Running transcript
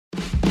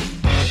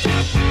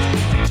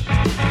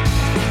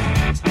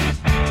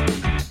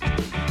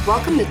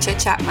Welcome to Chit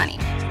Chat Money.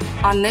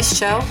 On this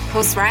show,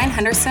 hosts Ryan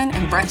Henderson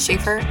and Brett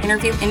Schaefer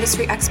interview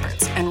industry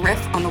experts and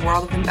riff on the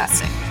world of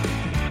investing.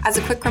 As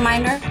a quick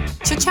reminder,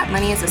 Chit Chat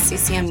Money is a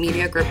CCM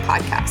Media Group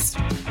podcast.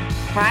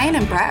 Ryan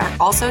and Brett are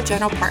also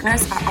general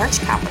partners at Arch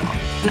Capital,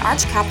 and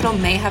Arch Capital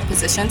may have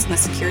positions in the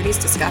securities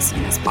discussed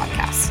in this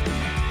podcast.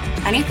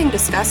 Anything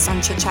discussed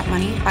on Chit Chat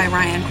Money by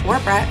Ryan or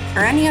Brett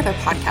or any other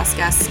podcast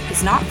guests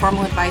is not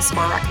formal advice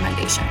or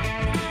recommendation.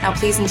 Now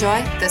please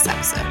enjoy this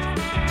episode.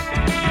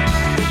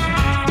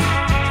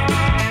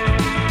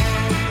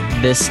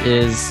 This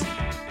is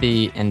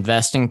the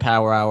Investing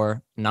Power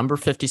Hour, number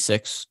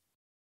 56.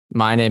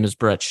 My name is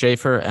Brett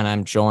Schaefer, and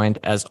I'm joined,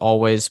 as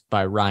always,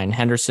 by Ryan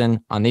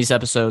Henderson. On these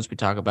episodes, we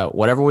talk about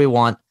whatever we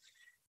want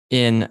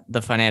in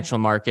the financial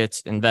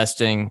markets,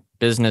 investing,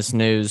 business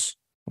news,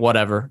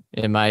 whatever.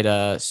 It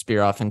might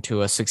spear off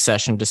into a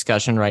succession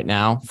discussion right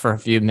now for a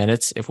few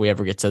minutes if we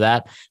ever get to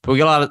that. But we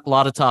got a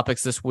lot of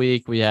topics this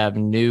week. We have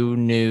new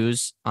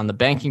news on the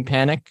banking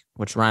panic,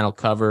 which Ryan will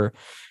cover.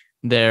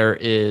 There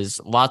is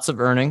lots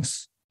of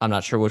earnings. I'm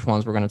not sure which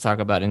ones we're going to talk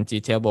about in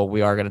detail, but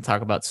we are going to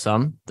talk about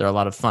some. There are a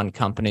lot of fun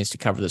companies to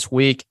cover this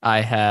week.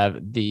 I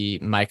have the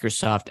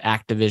Microsoft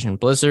Activision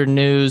Blizzard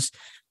news,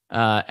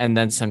 and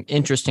then some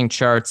interesting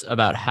charts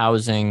about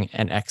housing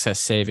and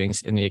excess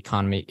savings in the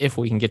economy, if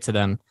we can get to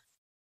them.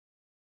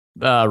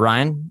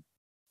 Ryan,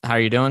 how are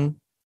you doing?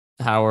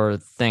 How are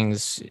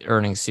things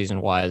earnings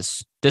season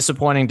wise?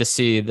 Disappointing to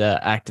see the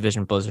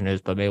Activision Blizzard news,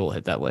 but maybe we'll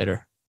hit that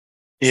later.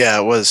 Yeah,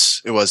 it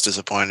was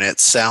disappointing. It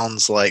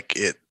sounds like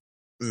it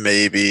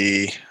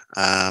maybe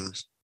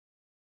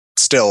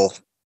still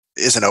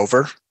isn't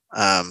over.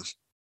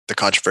 The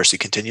controversy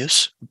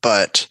continues,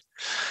 but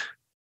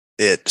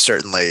it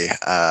certainly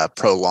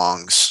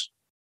prolongs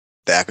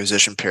the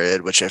acquisition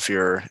period, which if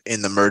you're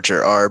in the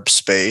merger arb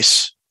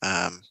space,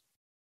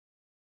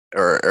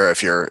 or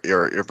if you're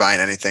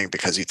buying anything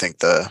because you think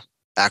the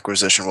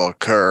acquisition will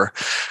occur,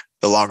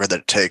 the longer that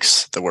it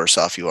takes, the worse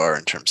off you are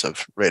in terms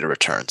of rate of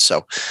return.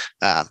 So,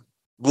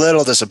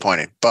 little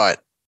disappointing,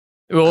 but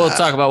we'll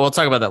talk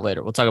about that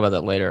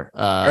later.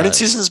 Earnings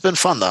season has been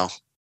fun though.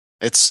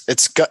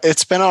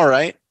 It's been all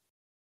right.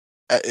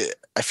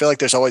 I feel like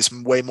there's always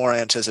way more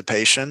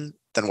anticipation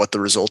than what the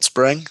results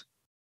bring.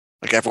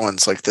 Like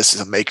everyone's like, this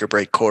is a make or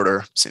break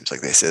quarter. Seems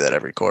like they say that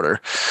every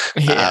quarter.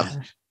 Yeah.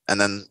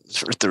 And then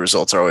the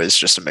results are always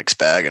just a mixed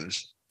bag and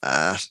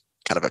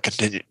kind of a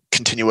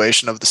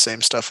continuation of the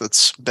same stuff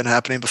that's been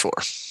happening before.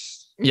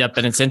 Yep.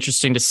 And it's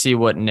interesting to see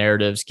what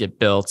narratives get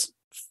built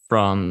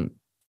from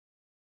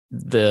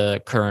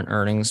the current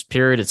earnings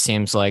period. It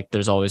seems like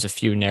there's always a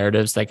few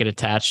narratives that get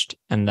attached,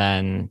 and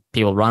then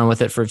people run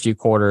with it for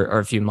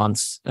a few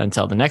months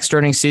until the next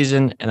earnings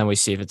season. And then we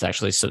see if it's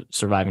actually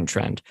surviving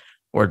trend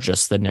or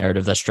just the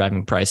narrative that's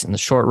driving price in the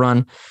short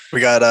run.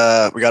 We got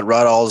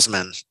Rod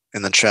Alsman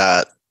in the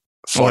chat.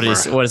 What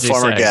does he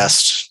former say?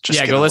 Guest.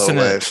 Just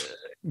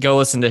go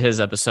listen to his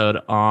episode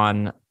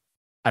on,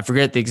 I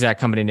forget the exact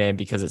company name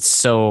because it's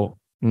so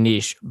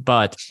niche,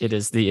 but it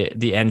is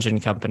the engine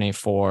company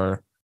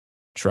for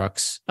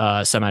trucks,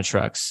 semi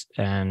trucks,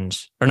 or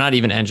not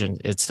even engine.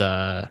 It's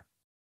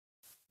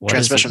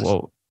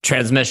transmission.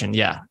 Transmission.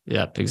 Yeah.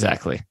 Yep.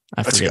 Exactly.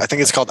 I think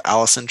it's called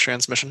Allison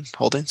Transmission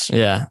Holdings.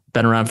 Yeah.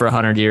 Been around for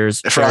 100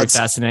 years. Very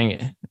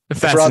fascinating.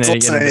 If Rod's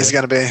listening, he's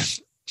going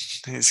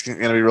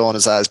to be rolling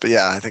his eyes, but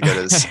yeah, I think it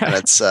is. And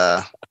it's,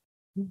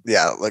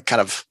 like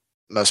kind of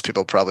most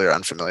people probably are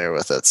unfamiliar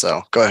with it.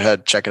 So go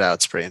ahead, check it out.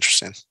 It's pretty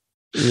interesting.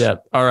 Yeah.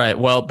 All right.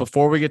 Well,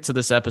 before we get to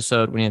this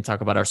episode, we need to talk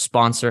about our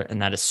sponsor,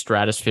 and that is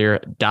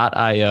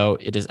Stratosphere.io.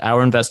 It is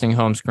our investing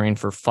home screen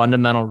for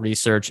fundamental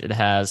research. It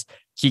has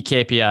key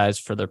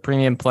KPIs for their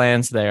premium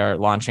plans. They are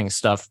launching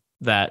stuff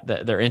that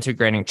they're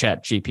integrating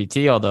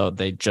ChatGPT, although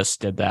they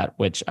just did that,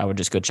 which I would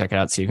just go check it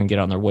out so you can get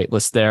on their wait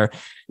list there.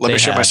 Let me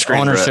share my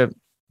screen. Ownership.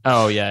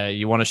 Oh, yeah.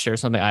 You want to share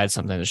something? I had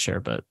something to share,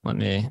 but let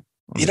me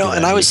and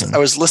I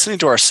was listening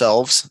to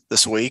ourselves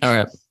this week. All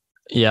right.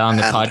 Yeah, on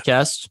the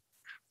podcast.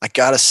 I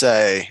gotta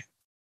say,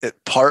 it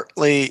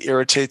partly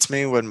irritates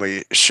me when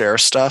we share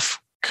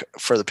stuff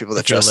for the people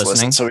that just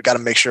listen. So we got to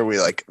make sure we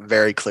like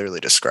very clearly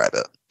describe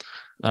it.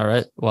 All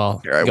right. Well,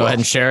 go ahead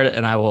and share it,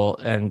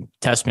 and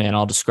test me, and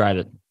I'll describe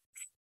it.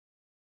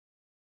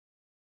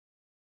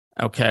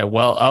 Okay.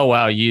 Well, oh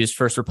wow, you used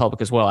First Republic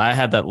as well. I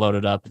had that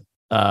loaded up.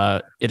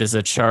 It is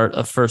a chart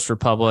of First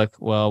Republic.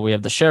 Well, we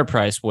have the share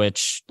price,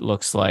 which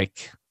looks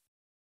like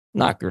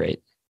not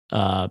great.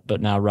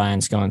 But now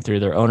Ryan's going through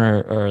their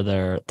owner or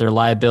their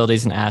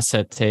liabilities and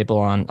asset table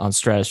on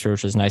Stratosphere,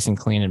 which is nice and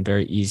clean and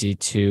very easy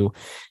to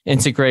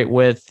integrate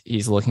with.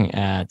 He's looking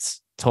at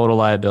total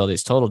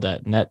liabilities, total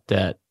debt, net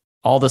debt,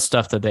 all the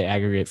stuff that they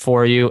aggregate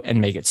for you and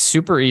make it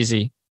super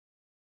easy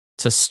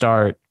to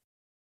start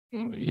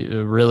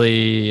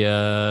really,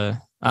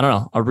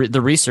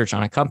 the research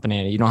on a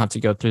company. You don't have to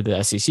go through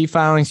the SEC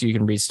filings. You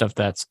can read stuff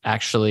that's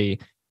actually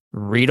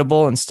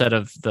readable instead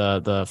of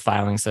the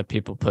filings that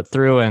people put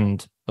through.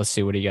 And let's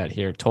see what he got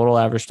here. Total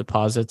average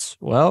deposits.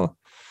 Well,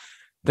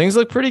 things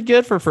look pretty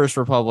good for First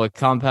Republic.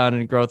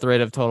 Compounded growth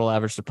rate of total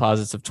average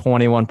deposits of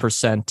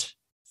 21%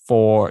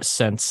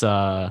 since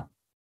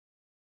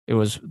it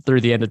was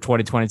through the end of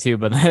 2022,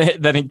 but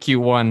then in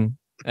Q1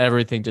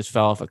 everything just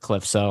fell off a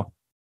cliff. So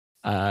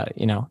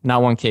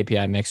not one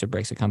KPI makes or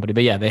breaks a company,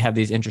 but yeah, they have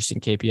these interesting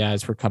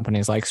KPIs for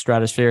companies like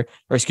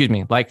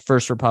like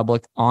First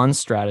Republic on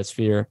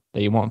Stratosphere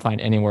that you won't find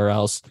anywhere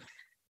else,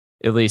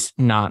 at least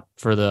not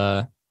for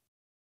the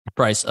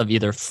price of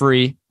either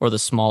free or the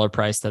smaller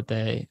price that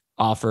they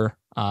offer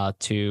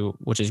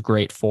which is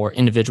great for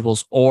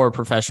individuals or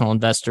professional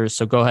investors.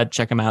 So go ahead,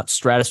 check them out.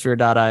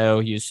 Stratosphere.io,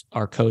 use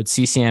our code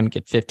CCM,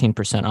 get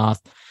 15%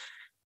 off,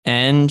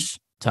 and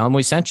tell them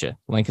we sent you.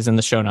 Link is in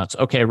the show notes.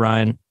 Okay,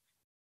 Ryan,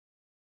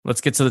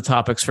 let's get to the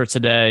topics for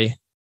today.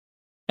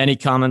 Any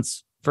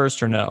comments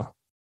first or no?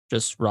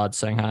 Just Rod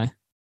saying hi.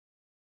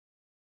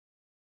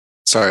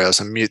 Sorry, I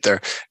was on mute there.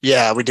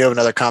 Yeah, we do have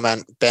another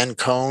comment. Ben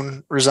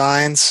Cohn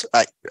resigns.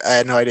 I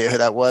had no idea who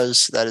that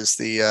was. That is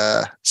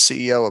the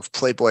CEO of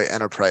Playboy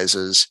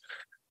Enterprises.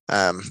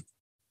 One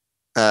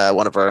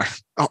of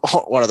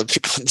the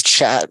people in the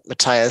chat,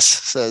 Matthias,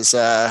 says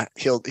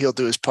he'll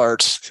do his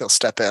part. He'll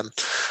step in.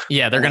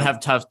 Yeah, they're gonna have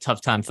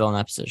tough time filling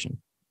that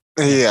position.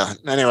 Yeah.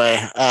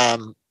 Anyway,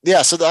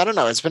 so I don't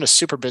know. It's been a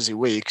super busy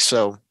week,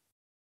 so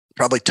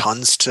probably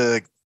tons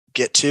to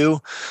get to.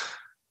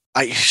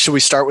 Should we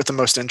start with the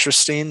most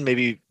interesting?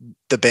 Maybe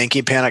the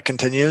banking panic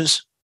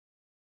continues.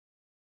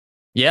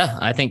 Yeah,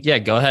 I think,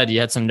 go ahead.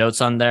 You had some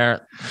notes on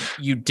there.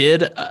 You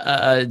did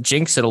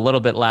jinx it a little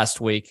bit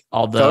last week,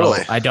 although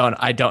totally.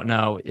 I don't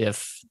know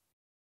if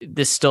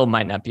this still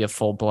might not be a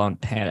full blown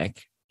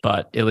panic,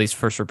 but at least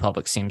First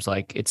Republic seems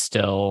like it's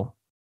still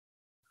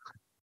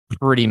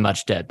pretty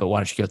much dead. But why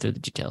don't you go through the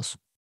details?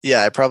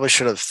 Yeah, I probably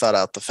should have thought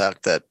out the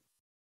fact that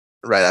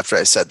right after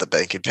I said the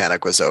banking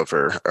panic was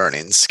over,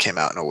 earnings came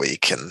out in a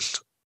week, and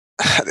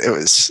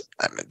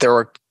there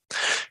were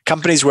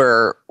companies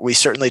where we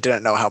certainly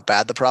didn't know how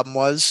bad the problem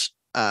was,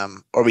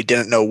 or we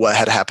didn't know what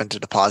had happened to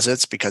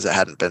deposits because it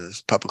hadn't been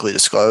publicly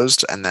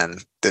disclosed. And then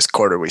this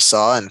quarter we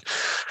saw, and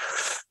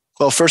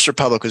well, First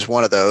Republic was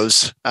one of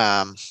those.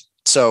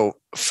 So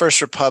First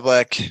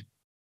Republic,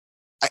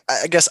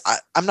 I guess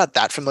I'm not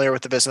that familiar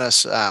with the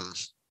business,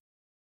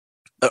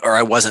 or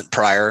I wasn't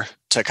prior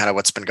to kind of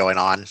what's been going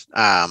on.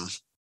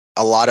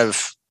 A lot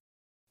of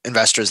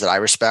investors that I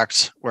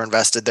respect were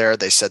invested there.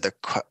 They said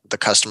the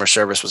customer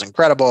service was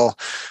incredible.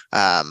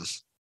 Kind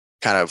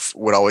of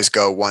would always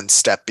go one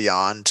step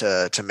beyond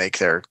to make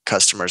their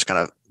customers kind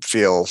of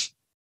feel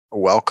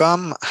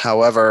welcome.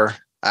 However,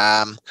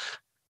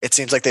 it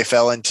seems like they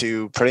fell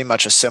into pretty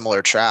much a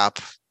similar trap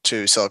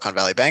to Silicon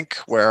Valley Bank,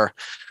 where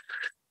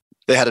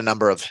they had a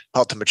number of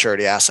held to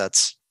maturity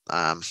assets.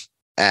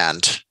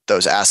 And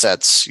those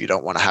assets you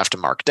don't want to have to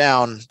mark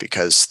down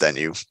because then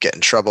you get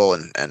in trouble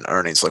and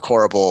earnings look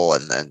horrible.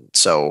 And then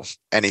so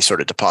any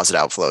sort of deposit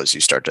outflows, you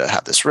start to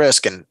have this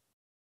risk. And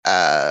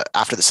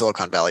after the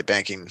Silicon Valley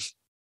banking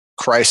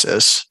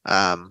crisis,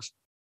 a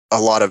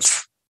lot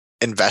of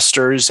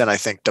investors and I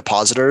think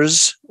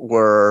depositors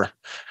were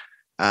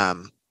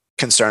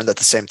concerned that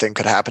the same thing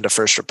could happen to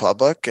First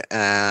Republic.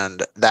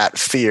 And that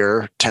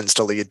fear tends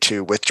to lead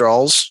to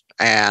withdrawals.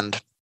 And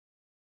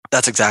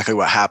that's exactly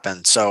what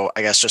happened. So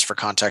I guess just for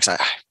context,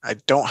 I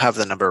don't have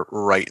the number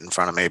right in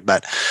front of me,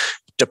 but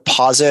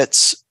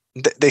deposits,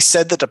 they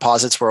said that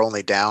deposits were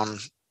only down,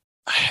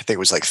 I think it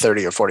was like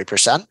 30 or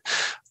 40%,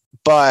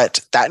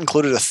 but that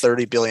included a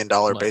 $30 billion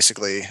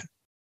basically.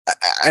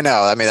 I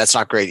know, I mean, that's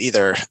not great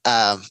either.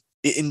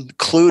 It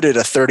included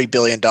a $30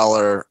 billion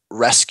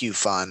rescue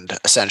fund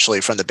essentially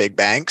from the big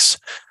banks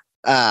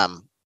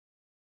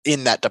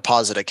in that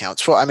deposit account.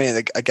 So, I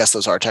mean, I guess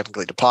those are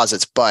technically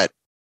deposits, but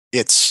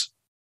it's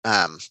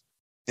a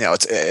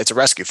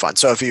rescue fund.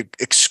 So if you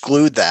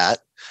exclude that,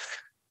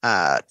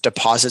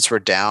 deposits were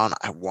down,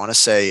 I want to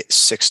say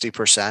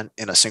 60%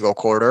 in a single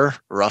quarter,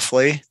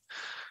 roughly.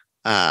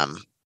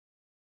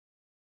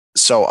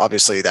 So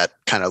obviously that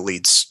kind of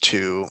leads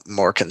to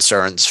more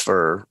concerns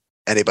for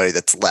anybody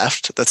that's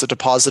left, that's a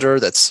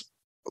depositor that's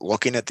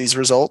looking at these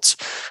results.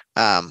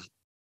 And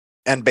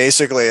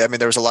basically, I mean,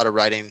 there was a lot of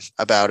writing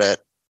about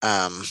it.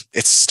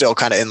 It's still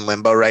kind of in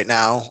limbo right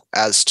now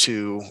as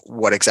to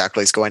what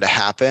exactly is going to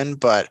happen,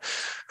 but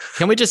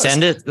can we just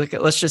end it?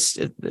 Let's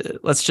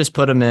just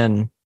put them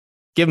in,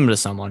 give them to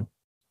someone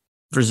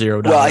for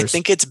 $0. Well, I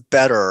think it's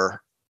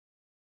better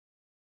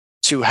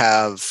to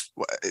have,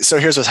 so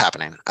here's what's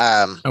happening.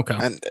 Okay.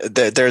 And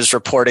there's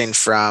reporting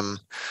from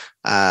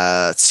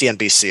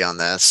CNBC on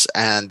this,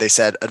 and they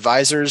said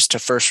advisors to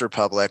First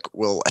Republic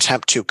will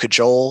attempt to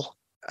cajole,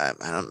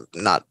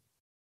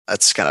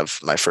 that's kind of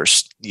my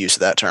first use of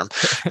that term.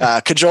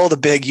 Cajole the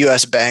big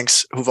U.S.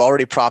 banks who've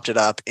already propped it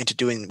up into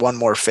doing one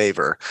more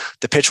favor.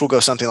 The pitch will go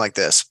something like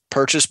this: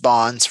 purchase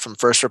bonds from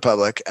First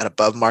Republic at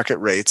above market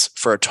rates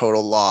for a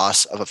total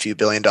loss of a few $1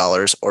 billion,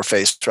 or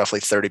face roughly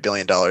 $30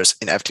 billion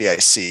in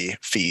FDIC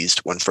fees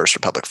when First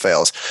Republic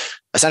fails.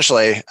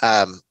 Essentially,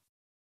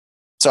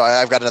 so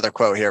I've got another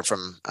quote here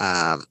from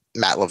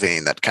Matt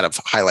Levine that kind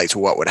of highlights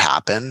what would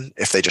happen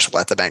if they just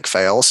let the bank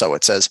fail. So he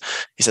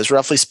says,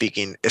 roughly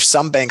speaking, if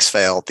some banks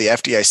fail, the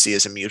FDIC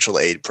is a mutual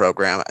aid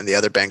program and the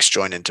other banks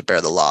join in to bear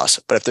the loss.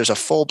 But if there's a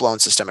full-blown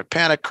systemic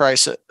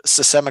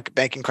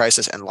banking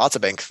crisis, and lots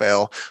of banks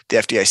fail, the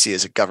FDIC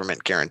is a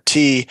government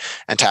guarantee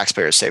and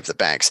taxpayers save the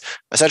banks.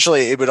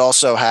 Essentially, it would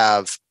also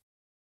have,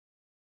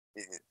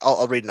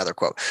 I'll read another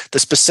quote. The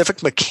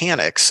specific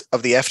mechanics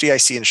of the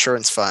FDIC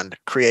insurance fund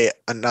create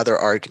another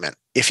argument.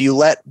 If you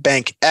let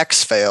Bank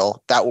X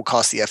fail, that will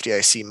cost the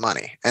FDIC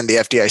money, and the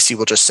FDIC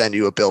will just send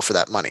you a bill for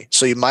that money.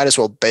 So you might as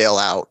well bail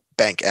out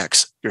Bank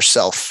X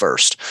yourself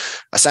first.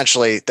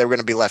 Essentially, they're going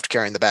to be left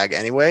carrying the bag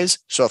anyways.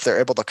 So if they're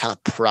able to kind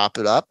of prop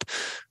it up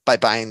by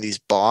buying these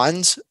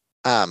bonds,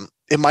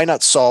 it might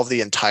not solve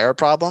the entire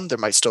problem. There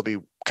might still be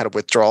kind of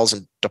withdrawals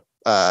and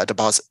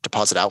deposit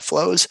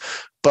outflows,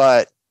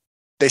 but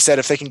they said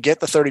if they can get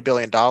the $30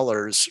 billion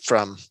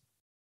from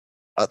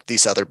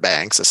these other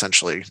banks,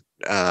 essentially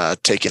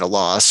taking a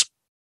loss,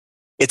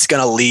 it's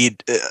going to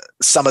lead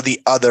some of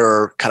the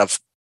other kind of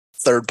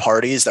third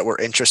parties that were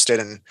interested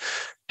in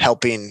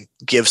helping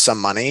give some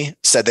money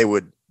said they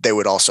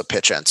would also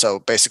pitch in. So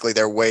basically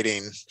they're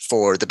waiting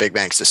for the big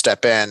banks to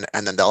step in,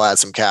 and then they'll add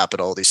some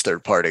capital, these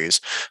third parties,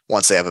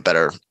 once they have a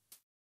better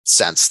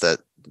sense that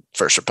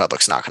First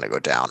Republic's not going to go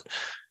down.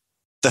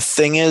 The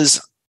thing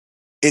is,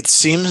 it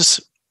seems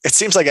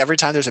like every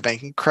time there's a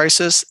banking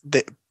crisis,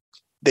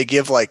 they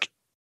give like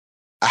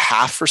a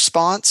half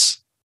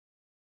response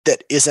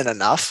that isn't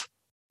enough,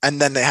 and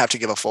then they have to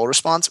give a full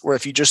response. Where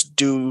if you just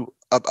do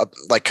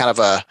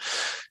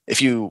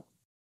if you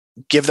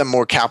give them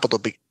more capital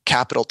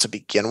to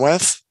begin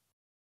with,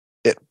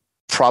 it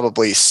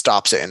probably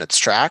stops it in its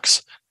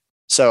tracks.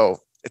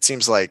 So it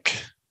seems like,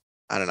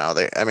 I don't know.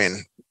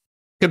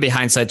 Could be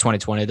hindsight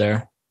 2020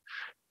 there.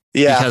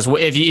 Yeah, because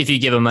if you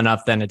give them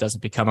enough, then it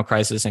doesn't become a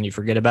crisis and you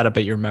forget about it.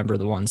 But you remember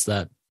the ones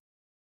that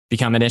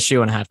become an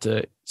issue and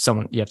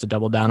you have to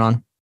double down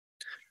on.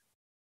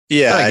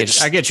 Yeah,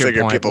 I get your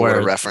point. People would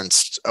have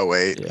referenced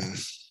 08.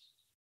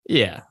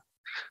 Yeah.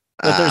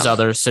 But there's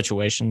other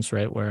situations,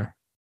 right? Where.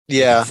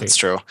 Yeah, that's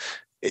true.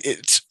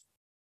 It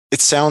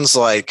sounds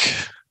like,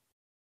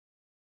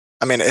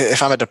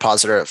 if I'm a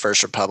depositor at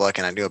First Republic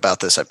and I knew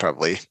about this,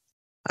 frankly,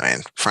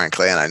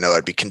 and I know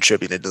I'd be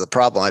contributing to the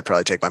problem, I'd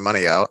probably take my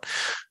money out.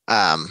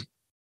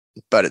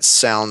 But it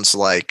sounds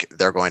like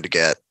they're going to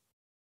get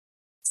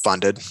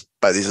funded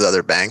by these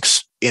other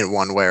banks in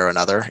one way or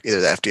another. Either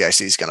the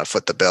FDIC is going to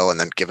foot the bill and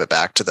then give it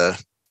back to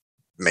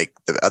make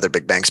the other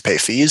big banks pay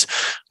fees,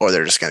 or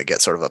they're just going to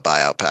get sort of a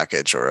buyout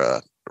package or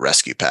a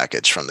rescue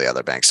package from the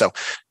other banks. So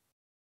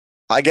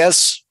I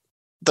guess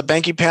the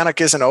banking panic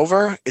isn't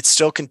over. It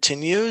still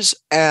continues.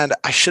 And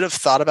I should have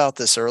thought about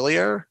this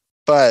earlier,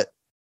 but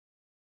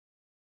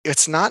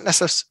it's not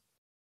necessary.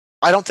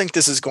 I don't think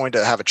this is going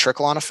to have a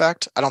trickle-on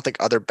effect. I don't think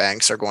other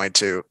banks are going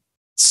to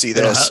see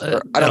this. I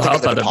don't think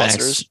other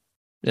depositors. Banks.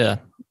 Yeah.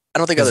 I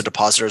don't think other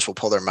depositors will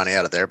pull their money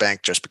out of their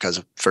bank just because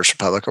of First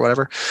Republic or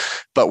whatever.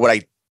 But what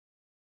I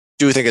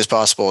do think is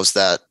possible is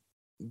that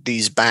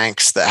these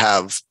banks that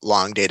have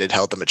long-dated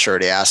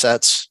held-to-maturity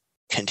assets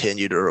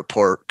continue to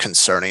report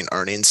concerning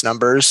earnings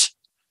numbers,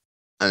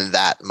 and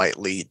that might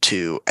lead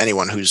to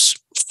anyone who's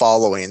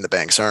following the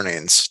bank's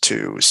earnings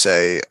to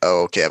say,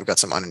 oh, okay, I've got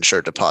some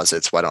uninsured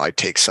deposits. Why don't I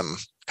take some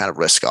kind of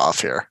risk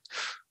off here?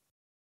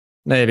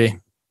 Maybe.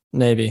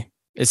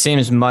 It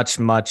seems much,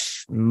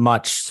 much,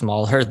 much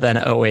smaller than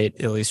 08,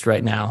 at least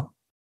right now,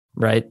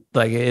 right?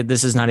 Like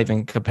this is not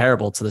even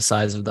comparable to the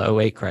size of the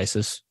 08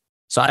 crisis.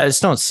 So I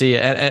just don't see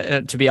it.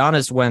 And to be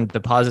honest, when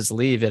deposits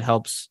leave, it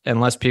helps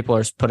unless people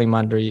are putting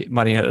money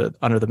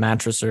under the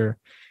mattress or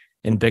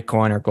in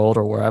Bitcoin or gold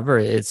or wherever,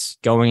 it's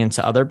going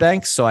into other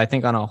banks. So I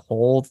think on a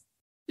whole,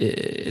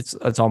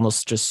 it's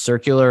almost just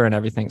circular and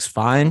everything's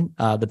fine.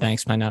 The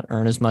banks might not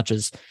earn as much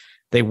as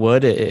they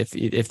would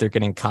if they're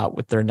getting caught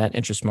with their net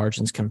interest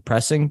margins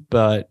compressing.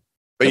 But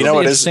you know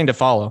what is interesting to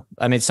follow.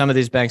 Some of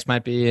these banks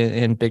might be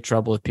in big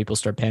trouble if people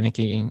start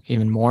panicking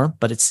even more.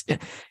 But it's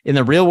in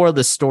the real world,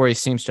 the story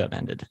seems to have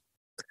ended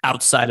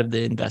outside of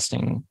the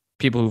investing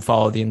people who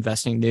follow the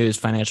investing news,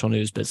 financial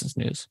news, business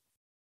news.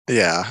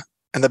 Yeah.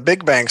 And the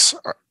big banks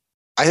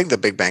I think the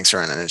big banks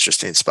are in an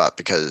interesting spot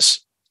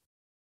because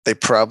they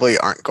probably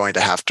aren't going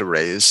to have to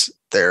raise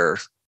their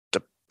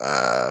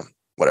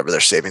whatever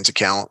their savings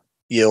account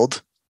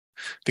yield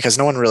because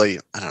no one really,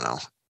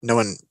 no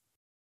one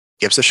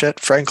gives a shit,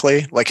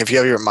 frankly. Like if you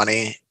have your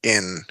money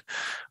in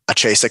a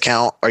Chase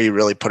account, are you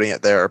really putting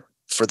it there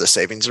for the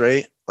savings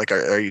rate? Like,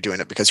 are you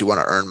doing it because you want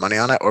to earn money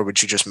on it, or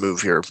would you just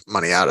move your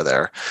money out of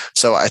there?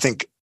 So I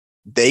think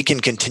they can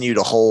continue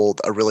to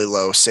hold a really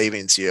low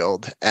savings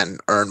yield and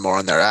earn more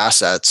on their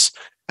assets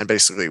and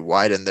basically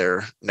widen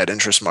their net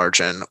interest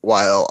margin,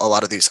 while a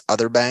lot of these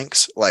other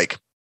banks like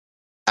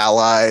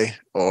Ally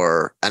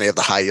or any of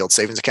the high yield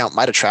savings account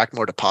might attract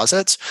more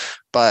deposits,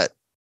 but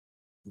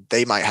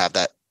they might have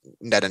that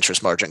net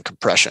interest margin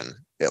compression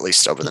at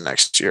least over the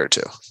next year or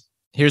two.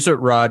 Here's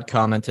what Rod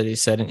commented. He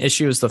said, an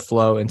issue is the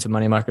flow into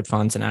money market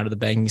funds and out of the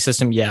banking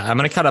system. Yeah, I'm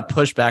going to kind of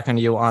push back on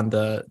you on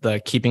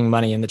the keeping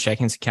money in the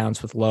checking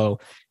accounts with low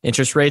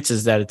interest rates,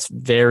 is that it's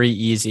very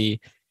easy.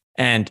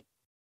 And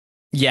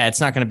yeah, it's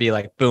not going to be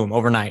like, boom,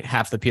 overnight,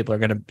 half the people are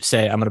going to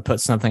say, I'm going to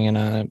put something in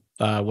a,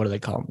 what do they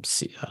call them?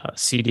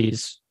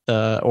 CDs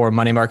or a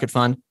money market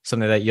fund,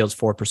 something that yields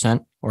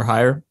 4% or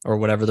higher or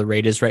whatever the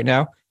rate is right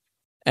now.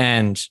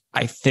 And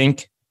I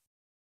think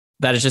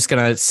that is just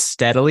going to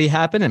steadily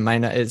happen.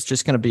 It's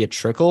just going to be a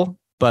trickle,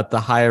 but the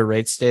higher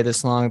rates stay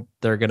this long,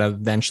 they're going to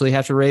eventually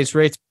have to raise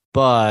rates.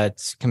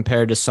 But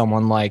compared to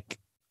someone like,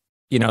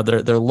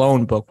 their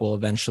loan book will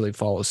eventually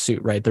follow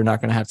suit, right? They're not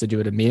going to have to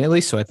do it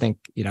immediately. So I think,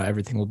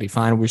 everything will be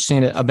fine. We're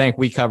seeing it. A bank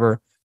we cover,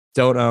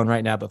 don't own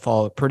right now, but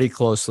follow it pretty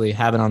closely,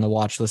 have it on the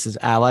watch list, is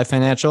Ally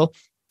Financial.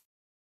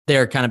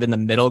 They're kind of in the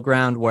middle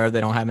ground where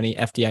they don't have any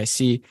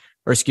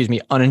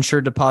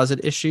uninsured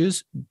deposit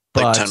issues.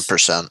 But like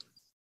 10%.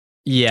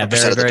 Yeah,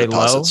 very, very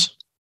low.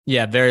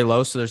 Yeah, very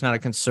low. So there's not a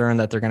concern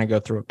that they're going to go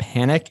through a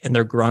panic, and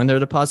they're growing their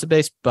deposit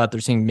base, but they're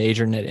seeing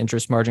major net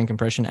interest margin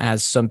compression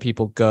as some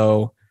people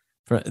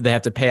they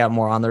have to pay out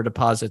more on their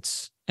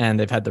deposits, and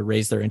they've had to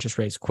raise their interest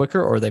rates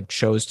quicker, or they've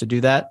chose to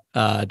do that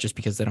just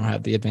because they don't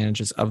have the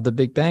advantages of the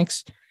big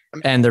banks.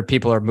 And their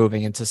people are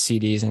moving into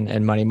CDs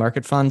and money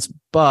market funds,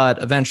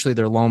 but eventually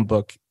their loan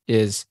book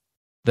is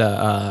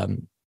it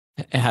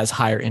has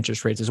higher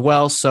interest rates as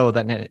well. So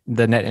that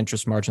the net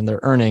interest margin they're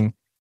earning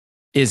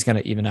is going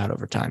to even out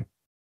over time.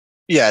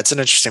 Yeah, it's an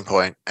interesting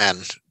point,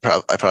 and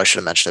I probably should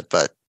have mentioned it,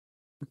 but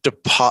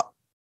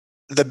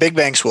the big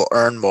banks will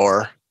earn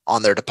more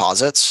on their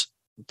deposits,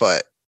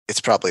 but it's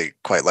probably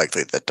quite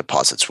likely that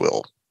deposits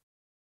will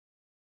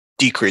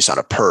decrease on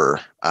a per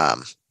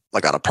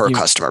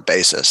customer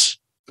basis.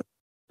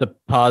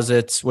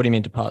 Deposits? What do you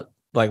mean deposit?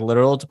 Like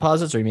literal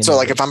deposits, or you mean? So,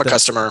 like if I'm a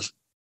customer,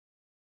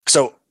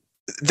 so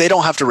they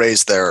don't have to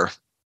raise their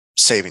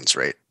savings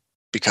rate,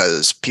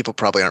 because people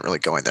probably aren't really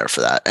going there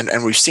for that.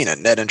 And we've seen it.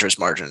 Net interest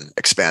margin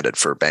expanded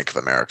for Bank of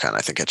America, and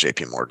I think at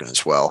JP Morgan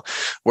as well,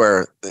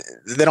 where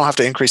they don't have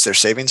to increase their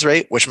savings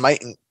rate, which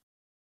might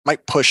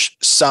push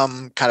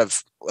some kind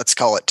of, let's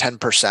call it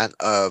 10%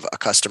 of a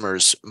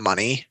customer's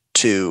money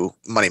to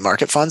money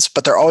market funds,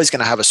 but they're always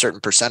going to have a certain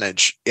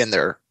percentage in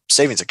their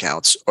savings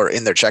accounts or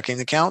in their checking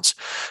accounts.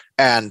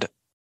 And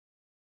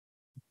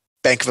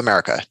Bank of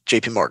America,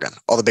 JP Morgan,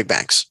 all the big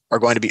banks are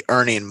going to be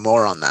earning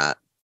more on that,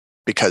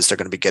 because they're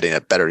going to be getting a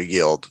better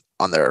yield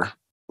on their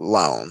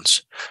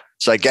loans.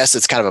 So I guess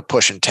it's kind of a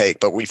push and take,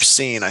 but we've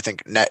seen, I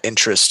think, net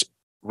interest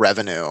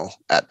revenue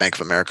at Bank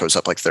of America was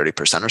up like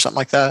 30% or something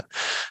like that.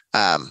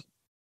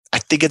 I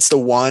think it's the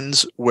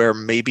ones where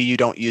maybe you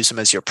don't use them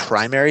as your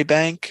primary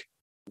bank,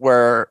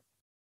 where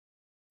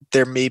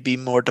there may be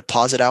more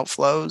deposit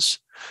outflows.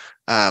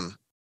 And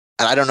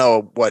I don't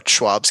know what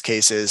Schwab's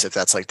case is, if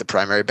that's like the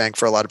primary bank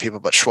for a lot of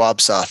people, but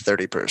Schwab saw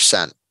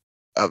 30%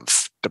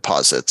 of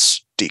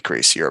deposits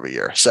decrease year over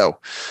year. So,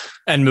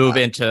 and move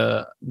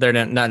into, they're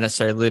not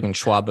necessarily leaving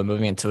Schwab, but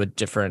moving into a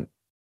different,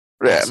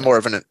 more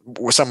of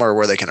somewhere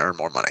where they can earn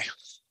more money.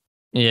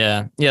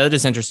 Yeah, that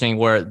is interesting.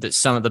 Where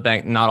some of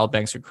the not all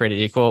banks are created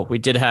equal. We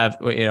did have,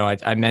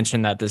 I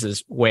mentioned that this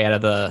is way out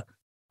of the,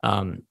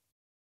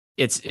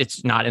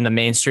 it's not in the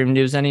mainstream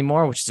news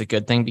anymore, which is a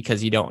good thing,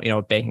 because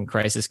a banking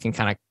crisis can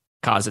kind of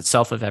cause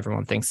itself if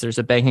everyone thinks there's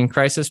a banking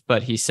crisis.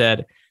 But he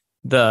said,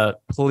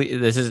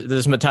 this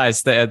is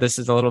Matthias. This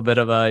is a little bit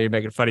of you're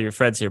making fun of your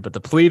friends here, but the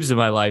plebes in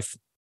my life,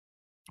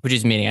 which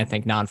is meaning I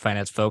think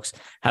non-finance folks,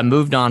 have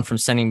moved on from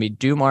sending me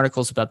doom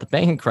articles about the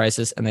banking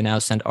crisis, and they now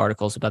send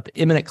articles about the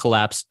imminent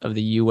collapse of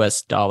the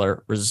U.S.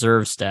 dollar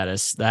reserve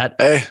status.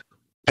 Peso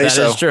that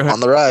is true.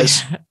 On the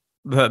rise.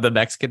 the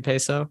Mexican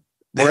peso.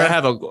 We're gonna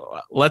have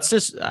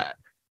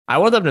I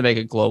want them to make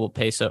a global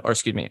peso, or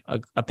excuse me,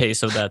 a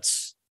peso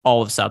that's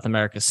all of South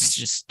America. It's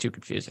just too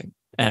confusing.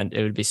 And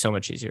it would be so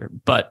much easier.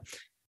 But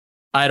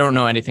I don't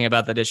know anything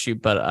about that issue,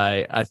 but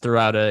I threw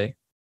out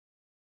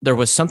there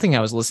was something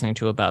I was listening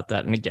to about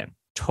that. And again,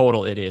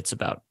 total idiots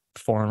about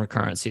foreign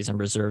currencies and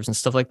reserves and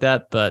stuff like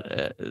that.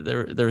 But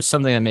there was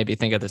something that made me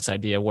think of this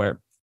idea where,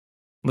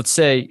 let's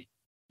say,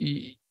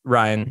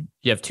 Ryan,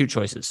 you have two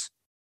choices.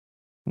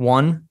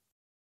 One,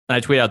 and I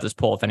tweet out this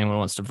poll if anyone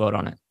wants to vote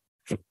on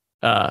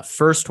it.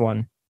 First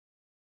one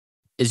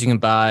is you can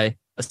buy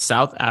a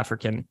South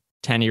African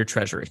 10-year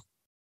treasury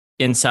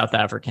in South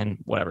African,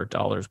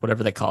 dollars,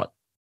 whatever they call it,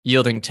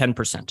 yielding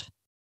 10%.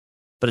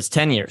 But it's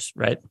 10 years,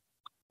 right?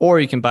 Or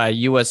you can buy a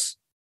US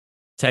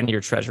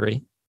 10-year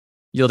treasury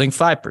yielding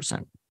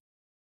 5%.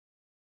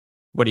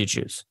 What do you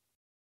choose?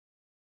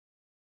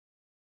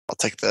 I'll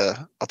take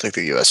the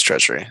US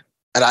treasury.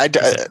 And I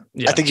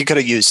think you could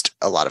have used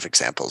a lot of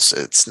examples.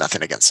 It's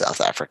nothing against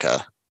South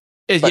Africa.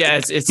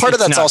 It's part of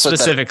that's also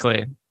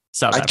specifically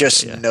South Africa. I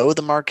just know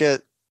the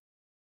market.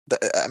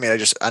 I mean, I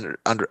just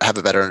have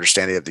a better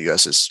understanding of the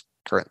US's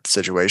current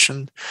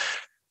situation.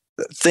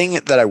 The thing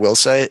that I will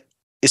say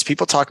is,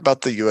 people talk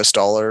about the US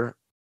dollar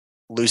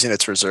losing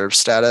its reserve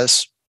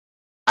status.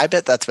 I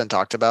bet that's been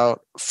talked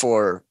about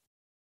for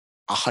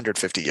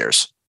 150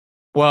 years.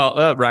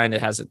 Well, Ryan,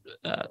 it hasn't.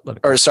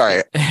 Or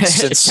sorry,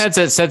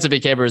 since it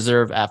became a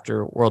reserve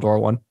after World War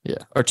I,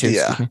 or two.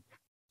 Yeah. Excuse me.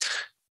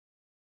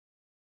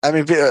 I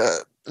mean,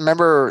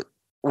 remember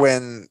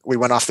when we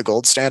went off the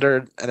gold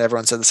standard and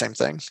everyone said the same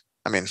thing?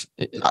 I mean,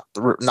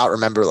 not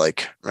remember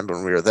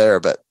when we were there,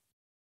 but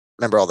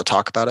remember all the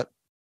talk about it?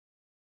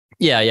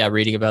 Yeah,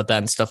 reading about that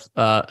and stuff.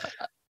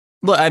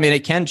 Look, I mean,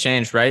 it can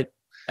change, right?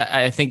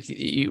 I think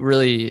you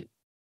really,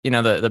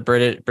 the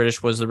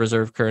British was the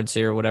reserve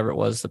currency or whatever it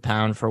was, the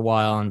pound for a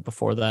while, and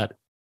before that,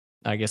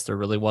 I guess there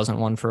really wasn't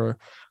one for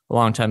a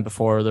long time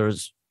before there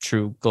was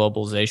true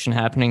globalization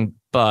happening.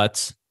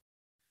 But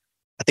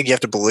I think you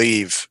have to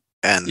believe,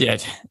 and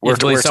we're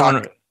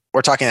talking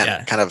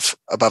kind of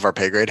above our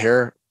pay grade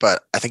here,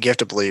 but I think you have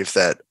to believe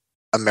that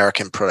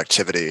American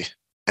productivity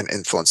and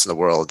influence in the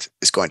world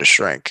is going to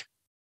shrink.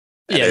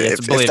 And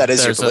if that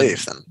is your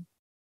belief, then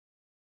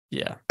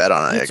bet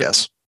on it, I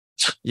guess.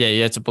 Yeah,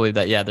 you have to believe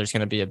that. Yeah, there's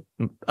going to be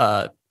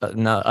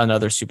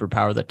another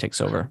superpower that takes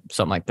over,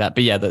 something like that.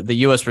 But yeah, the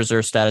U.S.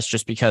 reserve status,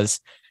 just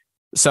because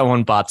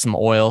someone bought some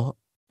oil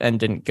and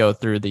didn't go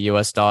through the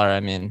U.S. dollar,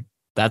 I mean,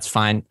 that's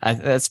fine.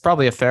 That's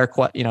probably a fair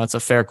it's a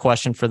fair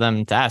question for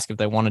them to ask. If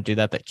they want to do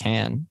that, they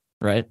can,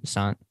 right? It's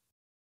not,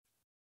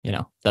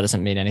 that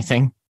doesn't mean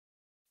anything.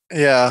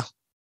 Yeah.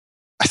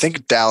 I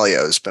think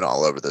Dalio's been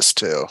all over this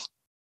too.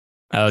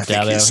 Oh,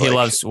 Dalio. He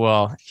loves,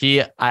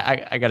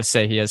 I got to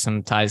say, he has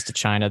some ties to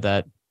China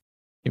that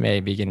he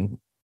may be getting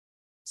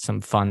some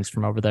funds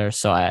from over there.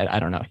 So I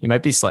don't know. He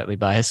might be slightly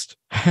biased,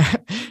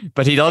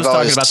 but he loves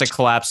talking about the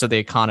collapse of the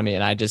economy.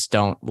 And I just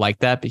don't like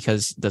that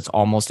because that's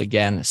almost,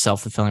 again, a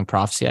self-fulfilling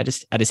prophecy. I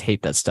just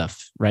hate that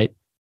stuff, right?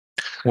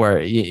 Where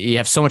you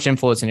have so much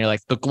influence and you're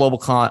like, the global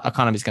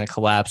economy is going to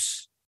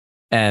collapse.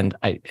 And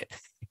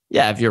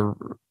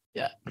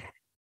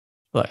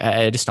look,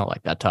 I just don't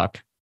like that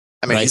talk.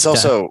 I mean, he's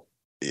also,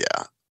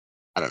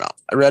 I don't know.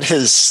 I read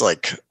his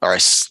or I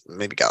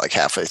maybe got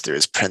halfway through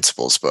his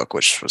Principles book,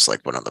 which was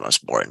one of the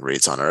most boring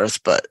reads on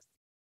earth. But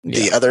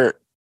the other,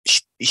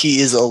 he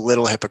is a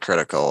little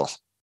hypocritical,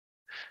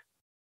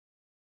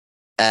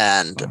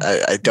 and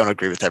I don't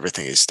agree with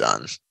everything he's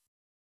done.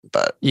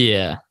 But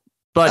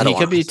but he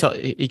could be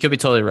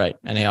totally right,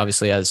 and he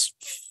obviously has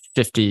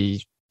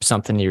 50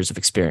 something years of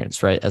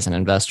experience, right, as an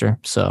investor.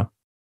 So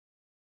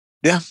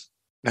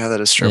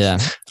that is true. Yeah.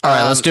 All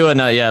right, let's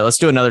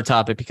do another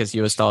topic because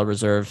U.S. dollar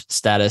reserve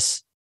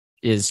status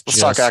is. Let's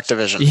talk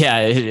Activision. Yeah,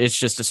 it's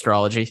just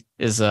astrology.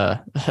 Is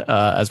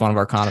as one of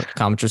our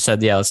commenters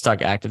said. Yeah, let's talk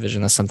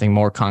Activision. That's something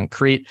more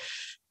concrete.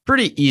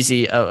 Pretty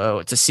easy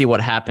to see what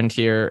happened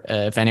here.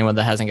 If anyone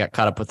that hasn't got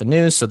caught up with the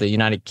news, so the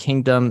United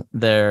Kingdom,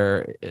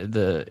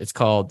 it's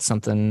called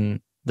something.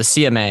 The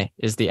CMA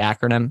is the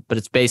acronym, but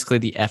it's basically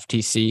the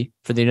FTC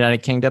for the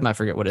United Kingdom. I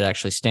forget what it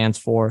actually stands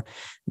for.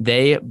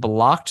 They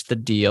blocked the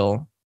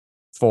deal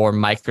for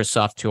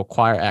Microsoft to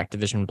acquire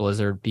Activision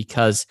Blizzard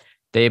because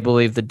they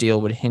believe the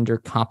deal would hinder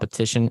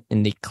competition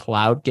in the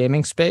cloud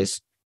gaming space,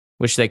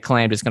 which they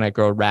claimed is going to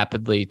grow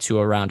rapidly to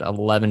around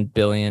 11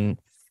 billion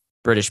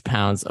British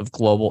pounds of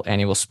global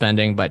annual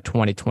spending by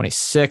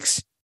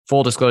 2026.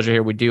 Full disclosure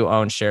here, we do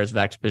own shares of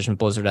Activision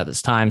Blizzard at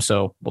this time,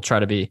 so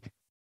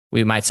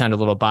we might sound a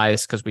little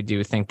biased because we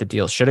do think the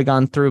deal should have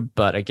gone through,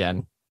 but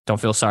again,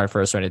 don't feel sorry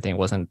for us or anything. It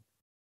wasn't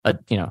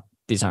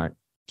these aren't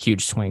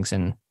huge swings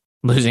in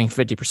losing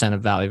 50%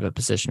 of value of a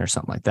position or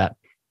something like that.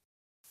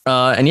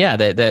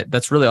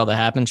 That's really all that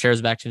happened. Shares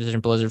of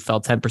Activision Blizzard fell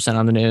 10%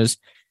 on the news,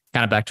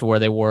 kind of back to where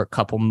they were a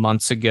couple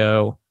months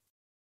ago.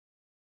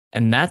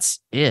 And that's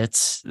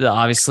it.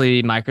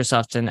 Obviously,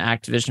 Microsoft and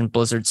Activision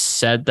Blizzard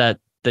said that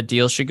the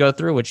deal should go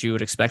through, which you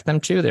would expect them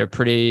to. They're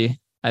pretty,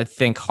 I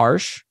think,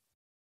 harsh,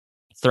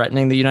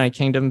 threatening the United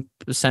Kingdom,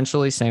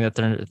 essentially saying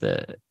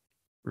that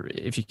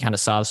if you kind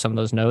of saw some of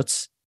those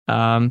notes.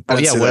 What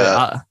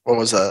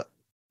was that?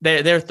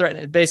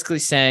 They're basically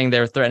saying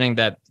they're threatening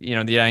that, the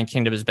United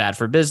Kingdom is bad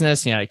for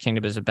business. The United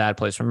Kingdom is a bad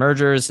place for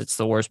mergers. It's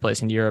the worst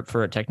place in Europe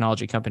for a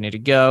technology company to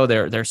go.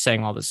 They're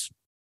saying all this,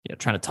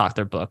 trying to talk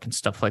their book and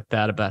stuff like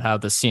that about how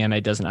the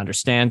CMA doesn't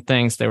understand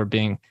things.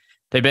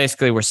 They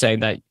basically were saying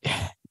that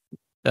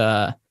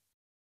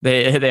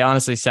they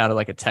honestly sounded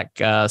like a tech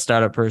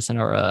startup person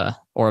or a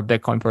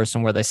Bitcoin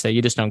person where they say,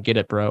 you just don't get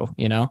it, bro.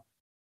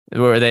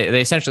 Where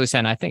they essentially said,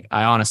 and I think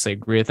I honestly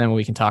agree with them.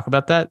 We can talk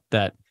about that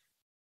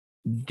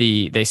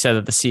they said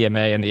that the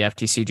CMA and the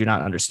FTC do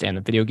not understand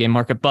the video game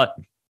market. But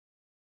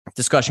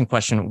discussion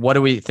question, what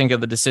do we think of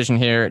the decision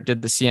here?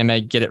 Did the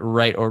CMA get it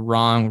right or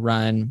wrong?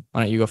 Ryan,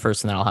 why don't you go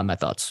first and then I'll have my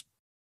thoughts.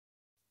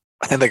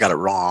 I think they got it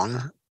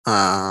wrong.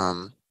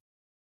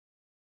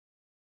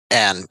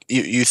 And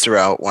you threw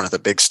out one of the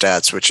big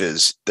stats, which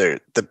is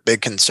the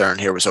big concern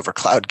here was over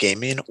cloud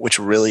gaming, which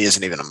really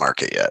isn't even a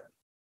market yet.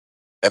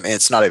 I mean,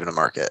 it's not even a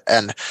market.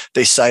 And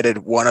they cited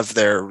one of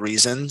their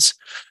reasons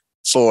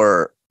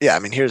for,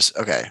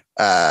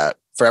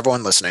 for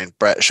everyone listening,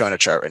 Brett's showing a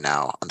chart right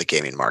now on the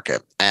gaming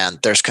market. And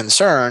there's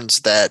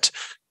concerns that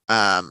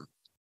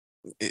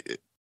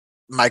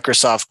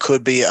Microsoft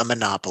could be a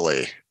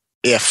monopoly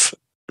if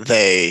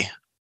they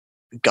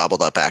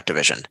gobbled up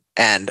Activision.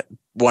 And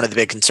one of the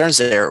big concerns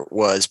there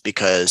was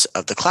because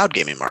of the cloud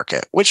gaming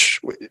market,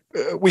 which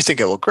we think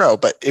it will grow.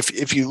 But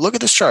if you look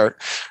at this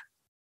chart,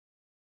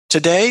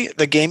 today,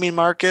 the gaming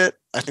market,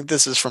 I think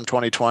this is from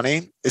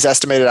 2020, is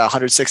estimated at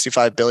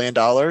 $165 billion.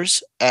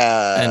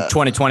 And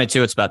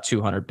 2022, it's about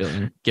 200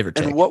 billion, give or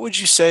take. And what would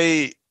you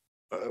say,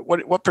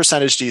 what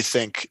percentage do you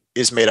think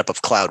is made up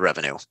of cloud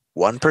revenue?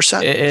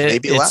 1%,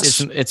 maybe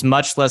less? It's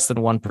much less than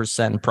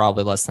 1%,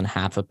 probably less than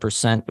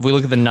 0.5%. If we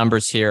look at the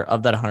numbers here,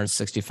 of that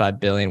 165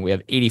 billion, we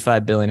have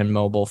 85 billion in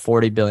mobile,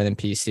 40 billion in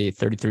PC,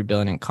 33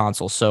 billion in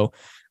console. So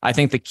I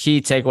think the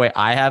key takeaway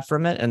I have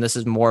from it, and this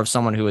is more of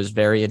someone who is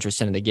very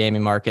interested in the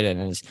gaming market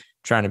and is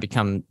trying to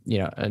become,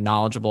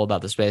 knowledgeable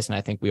about the space, and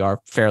I think we are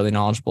fairly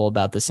knowledgeable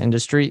about this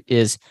industry,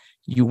 is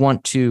you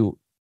want to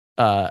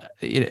they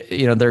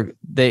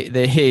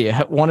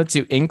wanted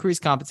to increase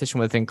competition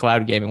within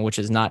cloud gaming, which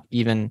is not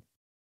even,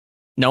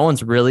 no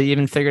one's really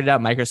even figured it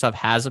out. Microsoft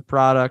has a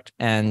product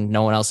and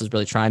no one else is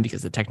really trying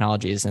because the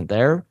technology isn't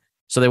there.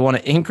 So they want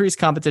to increase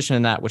competition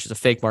in that, which is a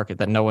fake market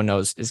that no one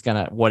knows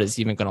what is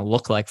even going to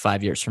look like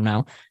 5 years from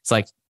now. It's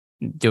like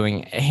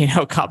doing,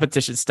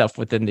 competition stuff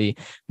within the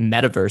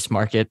metaverse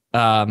market.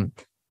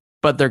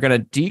 But they're going to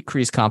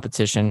decrease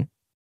competition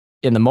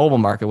in the mobile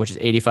market, which is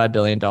 $85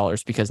 billion,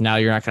 because now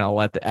you're not going to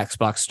let the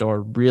Xbox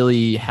store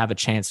really have a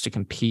chance to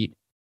compete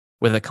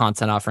with a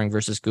content offering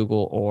versus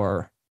Google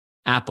or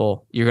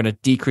Apple. You're going to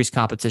decrease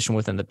competition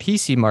within the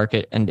PC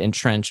market and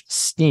entrench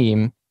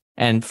Steam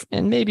and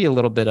maybe a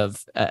little bit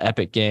of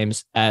Epic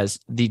Games as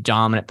the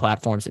dominant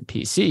platforms in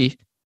PC.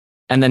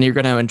 And then you're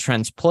going to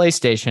entrench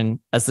PlayStation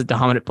as the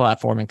dominant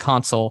platform in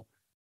console.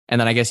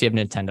 And then I guess you have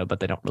Nintendo, but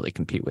they don't really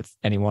compete with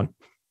anyone.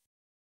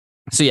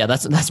 So yeah,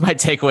 that's my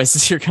takeaways.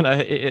 Is you're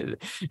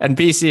and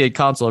PC and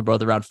console are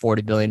both around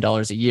 $40 billion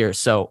a year.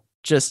 So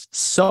just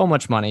so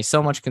much money,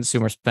 so much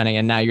consumer spending,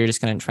 and now you're just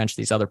going to entrench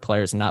these other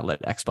players and not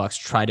let Xbox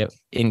try to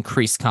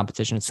increase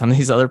competition in some of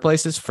these other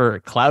places for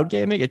cloud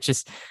gaming. It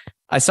just,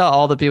 I saw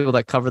all the people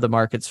that cover the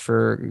markets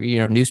for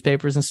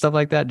newspapers and stuff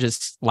like that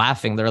just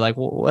laughing. They're like,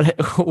 well,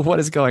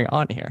 what is going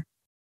on here?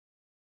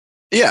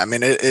 Yeah, I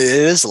mean, it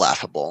is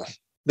laughable.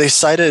 They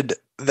cited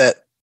one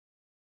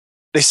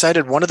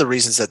of the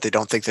reasons that they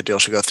don't think the deal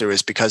should go through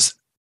is because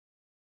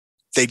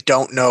they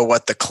don't know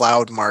what the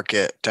cloud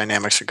market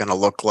dynamics are going to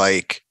look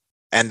like,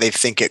 and they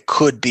think it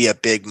could be a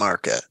big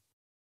market.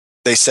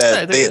 They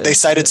said they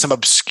cited some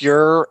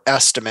obscure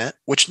estimate,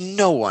 which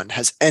no one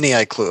has any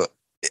idea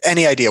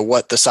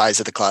what the size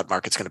of the cloud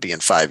market's going to be in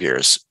 5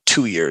 years,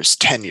 2 years,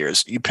 10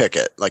 years. You pick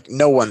it. Like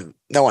no one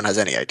has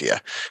any idea.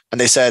 And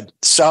they said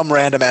some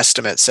random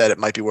estimate said it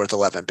might be worth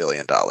 $11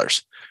 billion,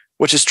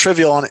 which is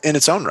trivial in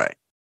its own right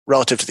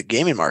relative to the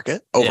gaming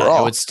market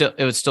overall. Yeah,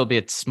 it would still be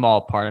a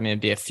small part. I mean, it'd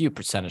be a few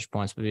percentage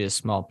points, but it'd be a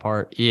small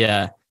part.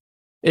 Yeah.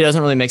 It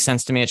doesn't really make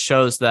sense to me. It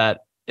shows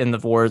that, in the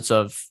words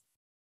of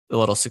the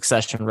little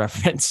Succession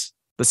reference,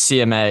 the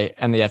CMA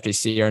and the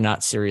FTC are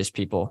not serious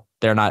people.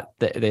 They're not,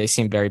 they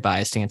seem very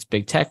biased against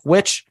big tech,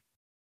 which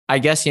I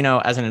guess,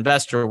 as an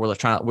investor, we're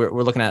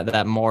looking at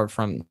that more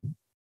from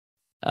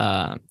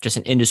just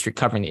an industry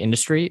covering the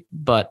industry.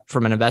 But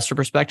from an investor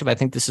perspective, I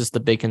think this is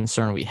the big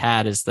concern we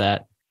had, is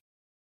that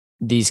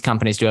these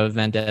companies do have a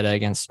vendetta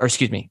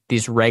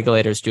these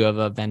regulators do have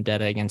a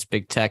vendetta against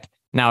big tech.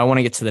 Now, I want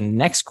to get to the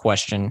next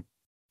question,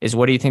 is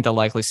what do you think the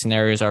likely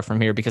scenarios are from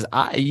here? Because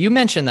you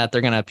mentioned that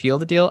they're going to appeal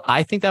the deal.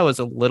 I think that was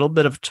a little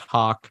bit of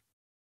talk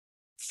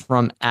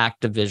from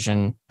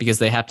Activision because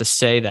they have to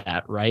say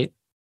that, right?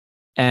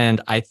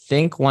 And I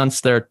think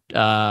once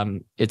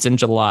it's in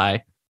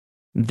July,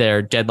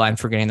 their deadline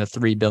for getting the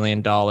 $3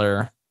 billion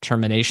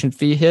termination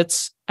fee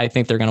hits, I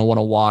think they're going to want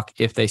to walk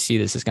if they see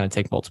this is going to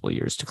take multiple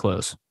years to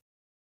close.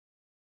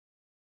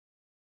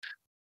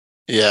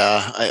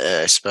 Yeah,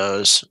 I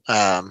suppose.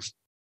 I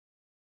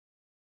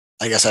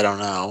guess I don't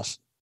know.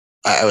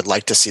 I would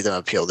like to see them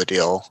appeal the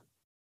deal.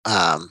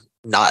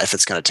 Not if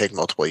it's going to take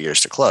multiple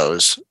years to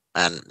close.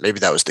 And maybe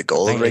that was the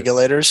goal of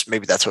regulators.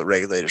 Maybe that's what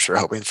regulators were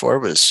hoping for,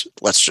 was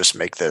let's just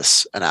make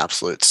this an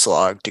absolute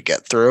slog to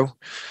get through.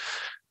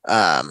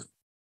 It's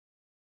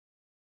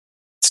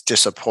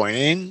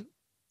disappointing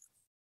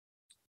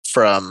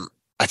from,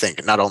 I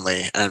think, not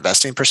only an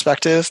investing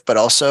perspective, but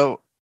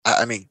also,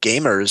 I mean,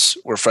 gamers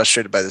were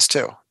frustrated by this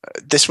too.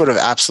 This would have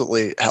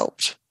absolutely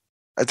helped.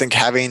 I think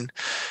having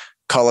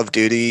Call of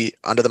Duty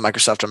under the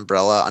Microsoft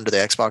umbrella, under the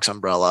Xbox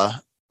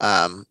umbrella,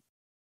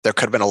 there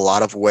could have been a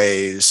lot of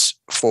ways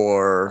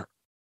for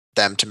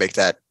them to make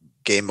that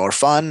game more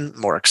fun,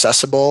 more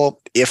accessible.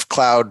 If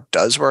cloud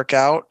does work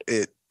out,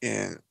 it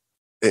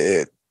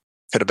could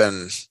have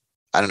been,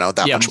 I don't know,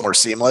 much more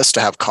seamless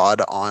to have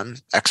COD on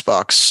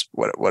Xbox,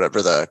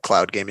 whatever the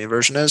cloud gaming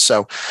version is.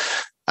 So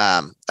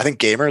I think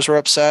gamers were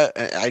upset.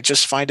 I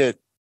just find it,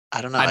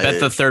 I don't know. I bet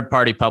the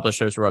third-party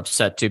publishers were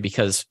upset too,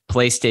 because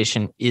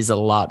PlayStation is a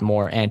lot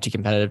more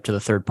anti-competitive to the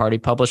third-party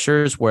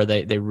publishers, where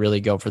they really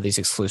go for these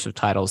exclusive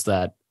titles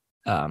that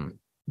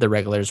the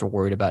regulators are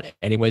worried about.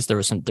 Anyways,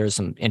 there's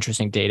some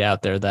interesting data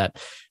out there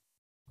that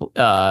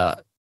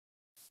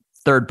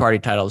third-party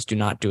titles do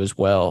not do as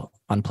well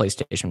on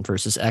PlayStation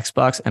versus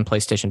Xbox, and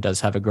PlayStation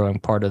does have a growing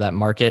part of that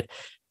market.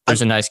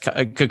 There's a nice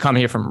could come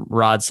here from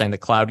Rod saying the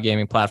cloud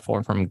gaming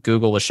platform from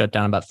Google was shut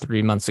down about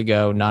 3 months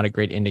ago. Not a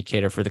great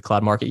indicator for the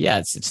cloud market. Yeah,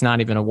 it's not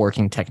even a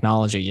working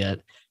technology yet.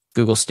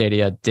 Google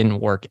Stadia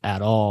didn't work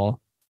at all,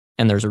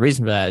 and there's a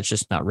reason for that. It's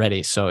just not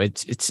ready. So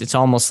it's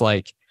almost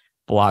like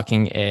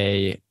blocking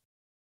a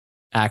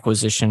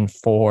acquisition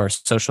for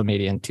social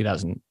media in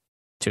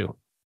 2002.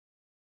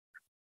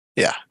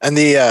 Yeah, and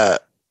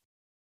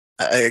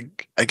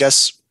I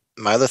guess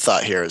my other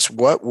thought here is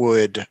what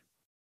would,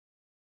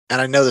 and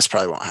I know this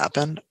probably won't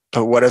happen,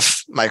 but what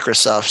if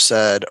Microsoft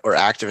said or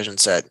Activision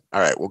said,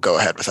 all right, we'll go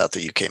ahead without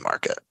the UK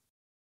market?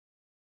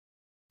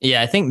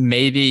 Yeah, I think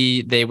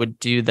maybe they would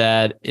do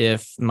that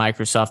if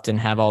Microsoft didn't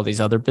have all these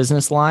other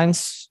business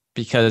lines,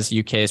 because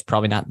UK is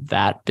probably not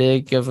that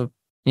big of a,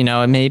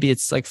 and maybe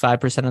it's like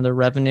 5% of their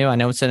revenue. I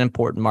know it's an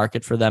important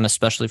market for them,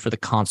 especially for the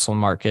console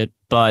market,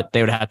 but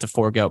they would have to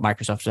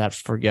Microsoft would have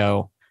to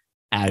forego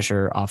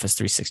Azure, Office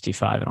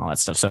 365, and all that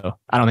stuff. So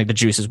I don't think the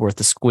juice is worth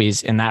the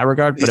squeeze in that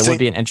regard, but it would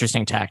be an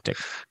interesting tactic.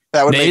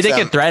 Maybe they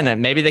could threaten it.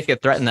 Maybe they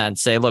could threaten that and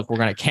say, look, we're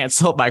going to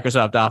cancel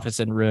Microsoft Office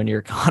and ruin your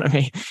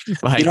economy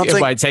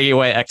by taking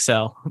away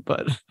Excel.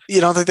 But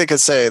you don't think they could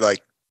say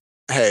like,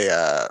 hey,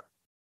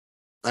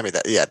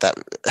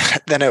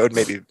 then it would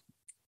maybe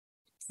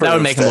that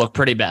would make them look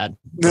pretty bad.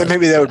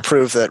 Maybe that would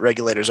prove that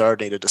regulators are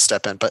needed to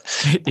step in. But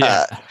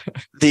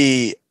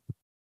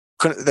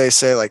couldn't they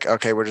say like,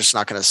 okay, we're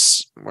not going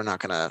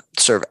to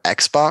serve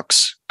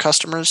Xbox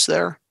customers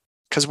there?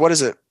 Because what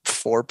is it,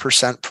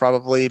 4%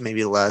 probably,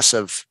 maybe less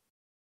of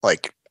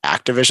like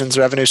Activision's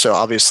revenue. So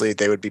obviously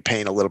they would be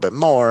paying a little bit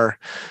more.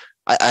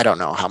 I don't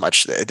know how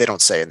much they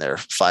don't say in their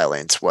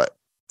filings what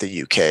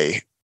the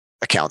UK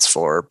accounts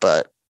for,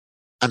 but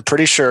I'm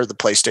pretty sure the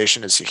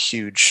PlayStation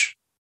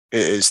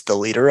is the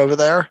leader over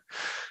there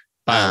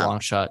by a long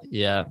shot.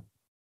 Yeah.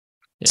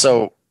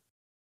 So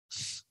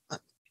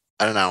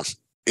I don't know.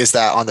 Is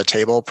that on the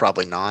table?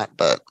 Probably not,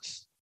 but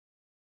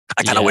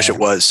I kind of wish it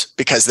was,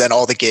 because then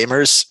all the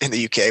gamers in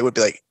the UK would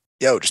be like,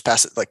 yo, just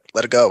pass it, like,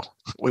 let it go.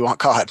 We want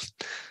COD.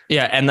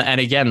 Yeah. And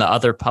again, the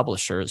other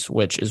publishers,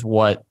 which is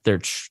what they're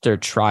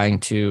trying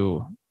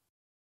to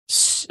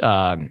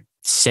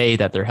say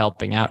that they're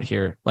helping out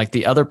here. Like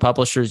the other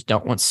publishers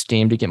don't want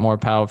Steam to get more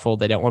powerful.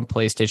 They don't want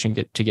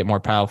PlayStation to get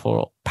more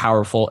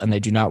powerful, and they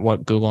do not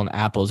want Google and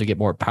Apple to get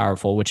more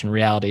powerful, which in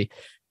reality,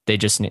 there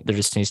just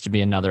needs to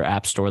be another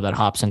app store that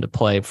hops into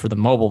play for the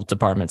mobile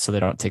department, so they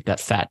don't take that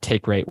fat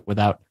take rate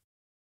without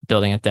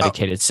building a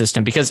dedicated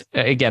system. Because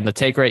again, the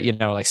take rate,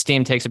 like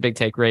Steam takes a big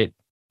take rate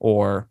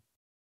or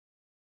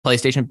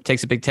PlayStation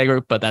takes a big take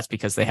rate, but that's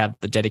because they have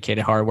the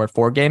dedicated hardware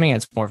for gaming.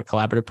 It's more of a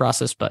collaborative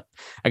process. But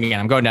again,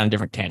 I'm going down a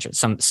different tangent.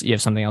 You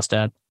have something else to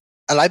add?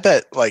 And I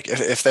bet like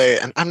if they,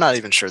 and I'm not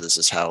even sure this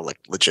is how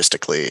like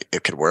logistically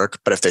it could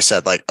work, but if they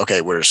said like, okay,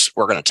 we're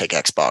going to take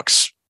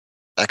Xbox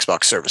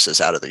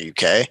services out of the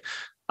UK,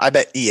 I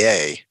bet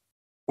EA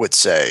would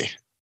say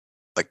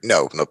like,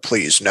 no,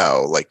 please,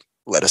 no, like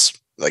let us,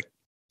 like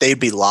they'd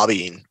be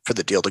lobbying for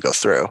the deal to go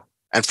through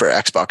and for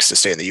Xbox to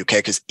stay in the UK,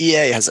 because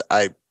EA has,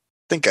 I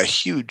think, a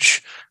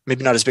huge,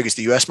 maybe not as big as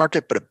the US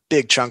market, but a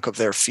big chunk of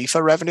their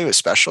FIFA revenue,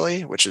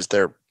 especially, which is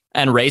their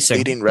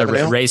leading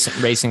revenue.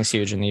 Racing's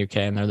huge in the UK,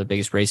 and they're the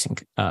biggest racing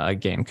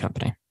game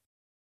company.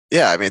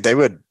 Yeah, I mean,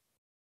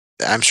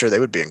 I'm sure they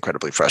would be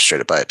incredibly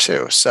frustrated by it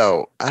too.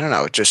 So I don't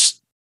know,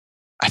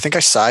 I think I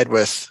side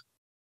with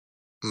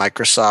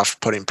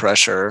Microsoft putting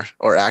pressure,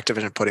 or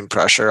Activision putting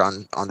pressure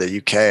on the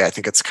UK. I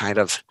think it's kind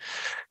of,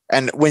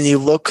 and when you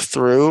look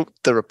through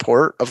the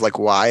report of like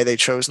why they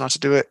chose not to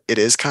do it, it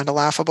is kind of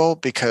laughable,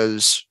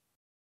 because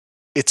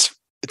it's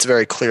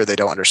very clear they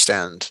don't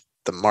understand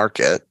the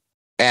market,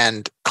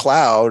 and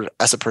cloud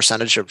as a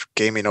percentage of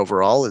gaming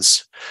overall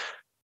is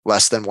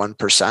less than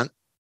 1%.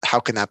 How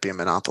can that be a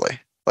monopoly?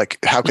 Like,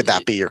 how could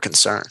that be your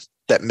concern?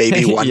 That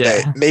maybe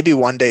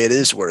one day it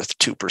is worth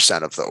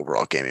 2% of the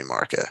overall gaming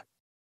market.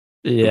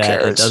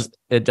 Yeah,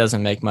 it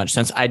doesn't make much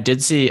sense. I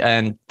did see,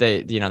 and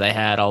they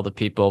had all the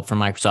people from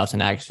Microsoft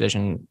and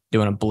Activision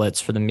doing a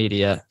blitz for the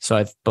media. So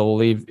I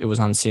believe it was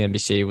on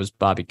CNBC. It was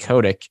Bobby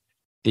Kotick,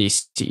 the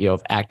CEO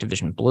of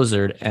Activision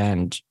Blizzard.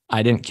 And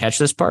I didn't catch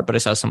this part, but I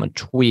saw someone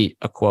tweet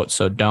a quote.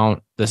 So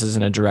this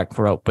isn't a direct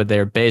quote, but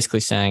they're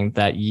basically saying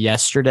that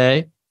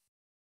yesterday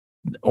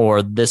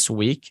or this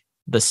week,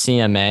 the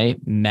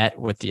CMA met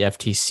with the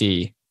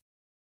FTC.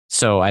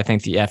 So I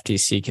think the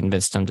FTC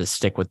convinced them to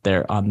stick with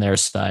on their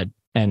side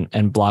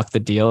and block the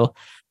deal.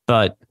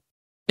 But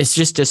it's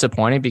just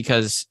disappointing,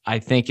 because I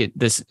think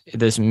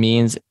this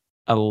means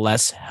a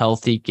less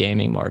healthy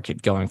gaming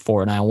market going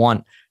forward. And I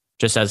want,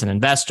 just as an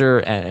investor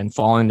and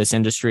following this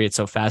industry, it's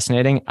so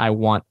fascinating. I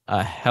want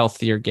a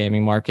healthier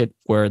gaming market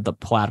where the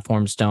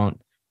platforms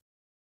don't,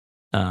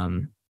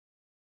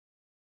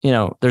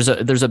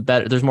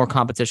 there's more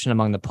competition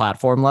among the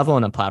platform level,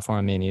 and the platform,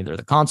 I mean, either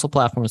the console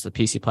platforms, the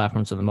PC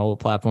platforms, or the mobile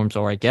platforms,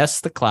 or I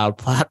guess the cloud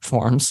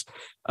platforms,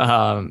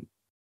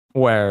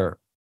 where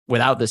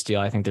without this deal,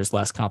 I think there's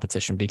less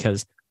competition,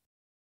 because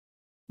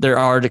there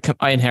are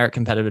inherent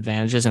competitive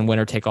advantages and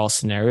winner take all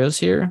scenarios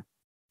here.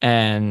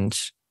 And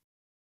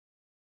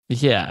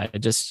yeah, I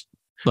just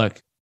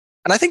look.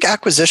 And I think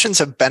acquisitions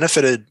have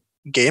benefited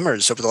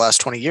gamers over the last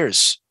 20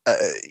 years.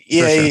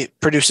 EA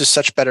produces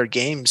such better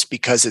games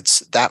because it's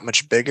that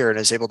much bigger and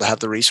is able to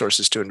have the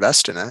resources to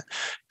invest in it.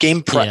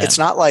 It's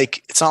not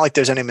like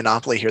there's any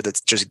monopoly here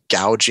that's just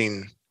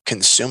gouging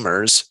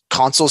consumers.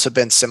 Consoles have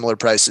been similar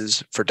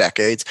prices for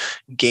decades.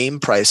 Game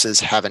prices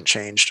haven't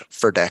changed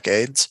for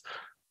decades.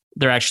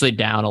 They're actually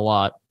down a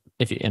lot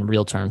in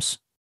real terms.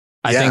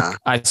 I think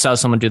I saw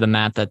someone do the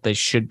math that they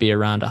should be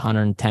around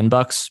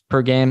 $110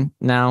 per game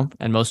now,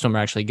 and most of them are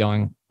actually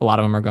a lot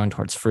of them are going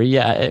towards free.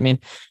 Yeah, I mean,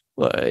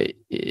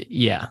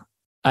 yeah,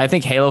 I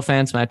think Halo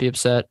fans might be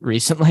upset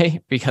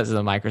recently because of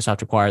the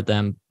Microsoft acquired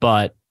them,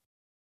 but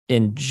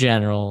in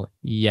general,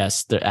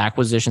 yes, the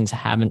acquisitions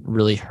haven't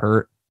really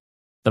hurt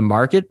the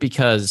market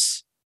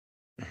because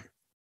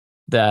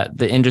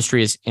the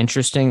industry is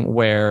interesting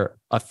where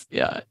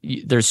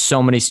there's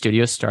so many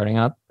studios starting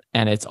up.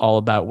 And it's all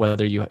about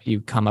whether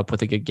you come up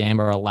with a good game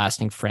or a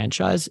lasting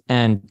franchise.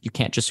 And you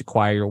can't just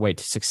acquire your way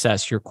to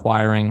success. You're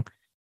acquiring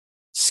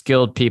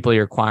skilled people.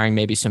 You're acquiring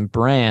maybe some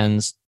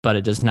brands, but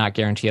it does not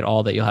guarantee at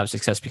all that you'll have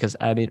success. Because,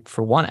 I mean,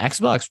 for one,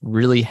 Xbox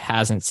really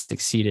hasn't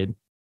succeeded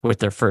with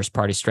their first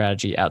party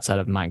strategy outside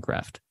of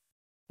Minecraft.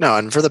 No,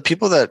 and for the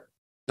people and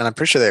I'm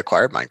pretty sure they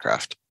acquired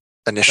Minecraft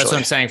initially. That's what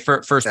I'm saying.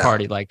 For first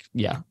party,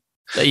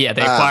 they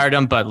acquired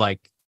them, but like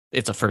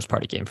it's a first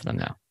party game for them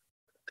now.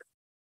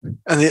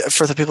 And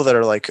for the people that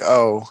are like,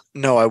 oh,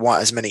 no, I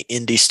want as many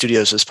indie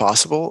studios as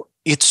possible,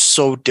 it's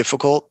so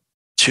difficult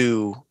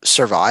to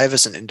survive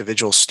as an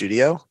individual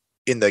studio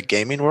in the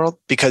gaming world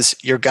because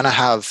you're going to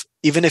have,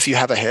 even if you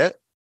have a hit,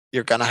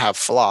 you're going to have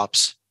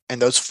flops.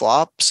 And those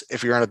flops,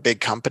 if you're in a big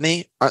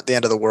company, aren't the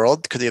end of the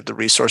world because you have the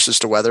resources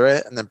to weather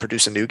it and then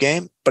produce a new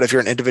game. But if you're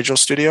an individual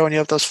studio and you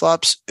have those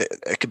flops,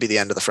 it could be the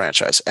end of the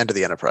franchise, end of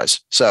the enterprise.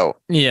 So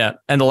yeah.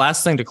 And the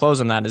last thing to close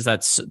on that is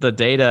that the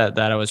data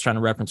that I was trying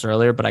to reference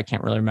earlier, but I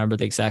can't really remember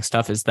the exact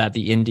stuff, is that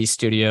the indie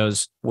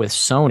studios with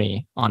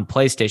Sony on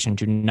PlayStation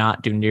do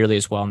not do nearly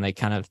as well. And they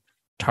kind of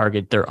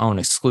target their own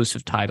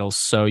exclusive titles.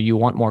 So you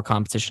want more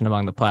competition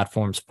among the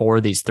platforms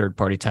for these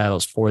third-party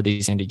titles, for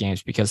these indie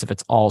games, because if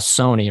it's all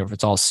Sony or if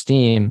it's all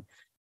Steam,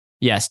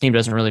 Steam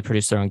doesn't really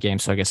produce their own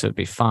games, so I guess it would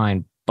be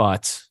fine.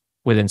 But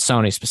within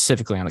Sony,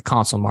 specifically on the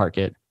console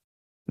market,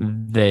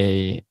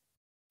 you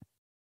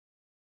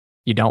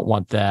don't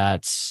want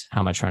that.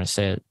 How am I trying to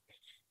say it?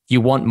 You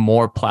want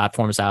more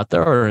platforms out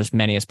there, or as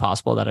many as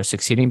possible that are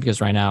succeeding,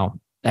 because right now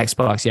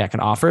Xbox,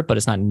 can offer it, but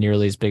it's not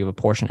nearly as big of a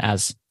portion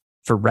as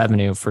for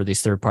revenue for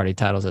these third-party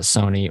titles as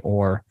Sony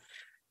or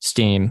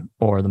Steam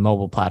or the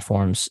mobile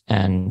platforms.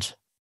 And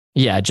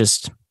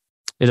it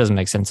doesn't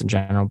make sense in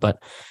general. But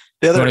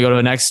you want to go to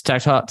the next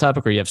tech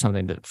topic, or you have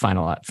something to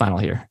final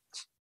here?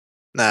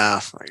 No,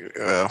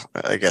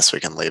 I guess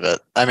we can leave it.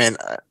 I mean,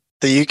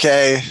 the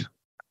UK,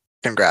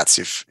 congrats,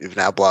 you've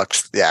now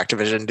blocked the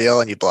Activision deal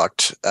and you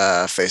blocked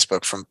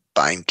Facebook from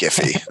buying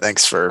Giphy.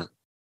 Thanks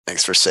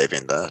for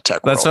saving the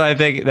tech world. That's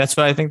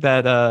why I think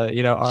that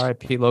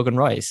R.I.P. Logan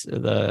Royce,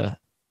 the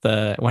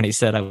when he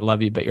said, "I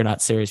love you, but you're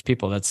not serious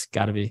people." That's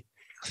got to be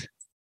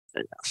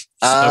so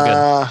good.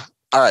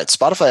 All right,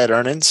 Spotify had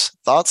earnings.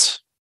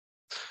 Thoughts?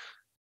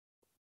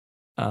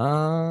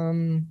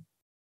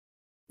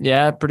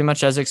 Pretty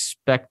much as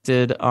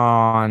expected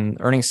on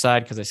earnings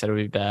side, because I said it would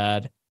be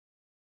bad,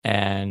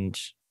 and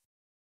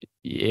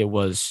it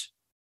was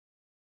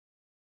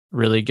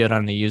really good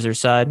on the user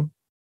side.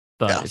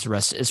 But it's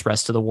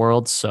rest of the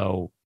world.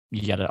 So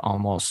you got to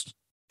almost,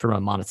 from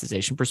a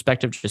monetization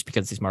perspective, just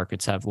because these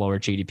markets have lower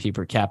GDP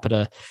per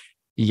capita,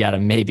 you got to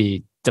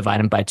maybe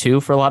divide them by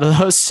 2 for a lot of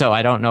those. So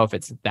I don't know if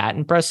it's that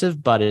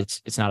impressive, but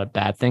it's not a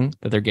bad thing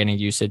that they're getting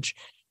usage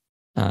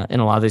in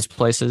a lot of these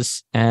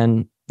places.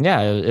 And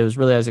it was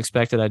really as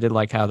expected. I did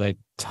like how they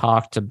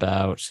talked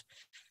about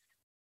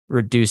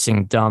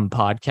reducing dumb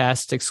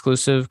podcast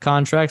exclusive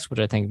contracts,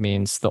 which I think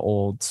means the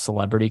old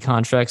celebrity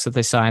contracts that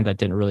they signed that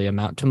didn't really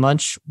amount to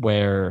much,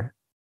 where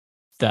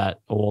that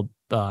old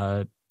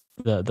the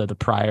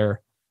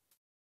prior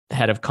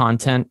head of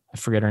content, I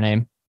forget her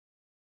name,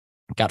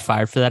 got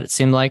fired for that, it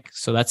seemed like.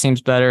 So that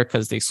seems better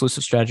because the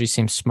exclusive strategy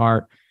seems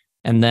smart.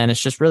 And then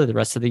it's just really the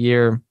rest of the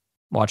year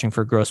watching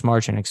for gross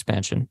margin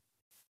expansion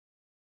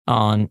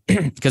on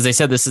because they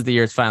said this is the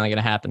year it's finally going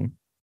to happen,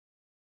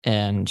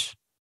 and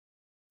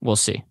we'll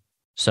see.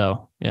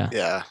 So I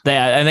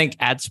think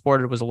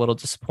ad-supported was a little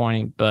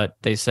disappointing, but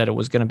they said it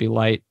was going to be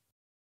light,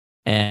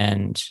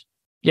 and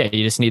you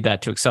just need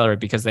that to accelerate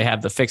because they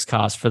have the fixed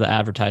cost for the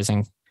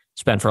advertising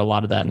spend for a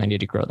lot of that, and they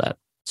need to grow that.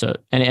 So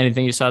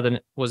anything you saw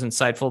that was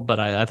insightful, but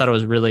I thought it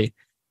was really,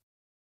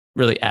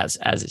 really as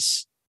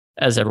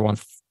everyone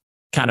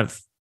kind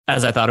of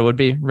as I thought it would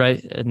be,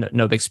 right?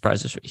 No big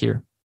surprises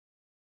here.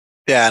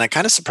 Yeah, and it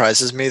kind of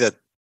surprises me that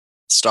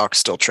stock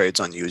still trades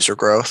on user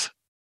growth.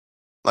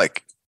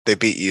 They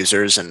beat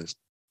users and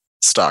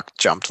stock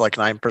jumped like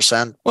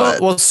 9%.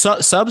 Well,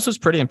 subs was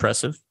pretty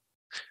impressive.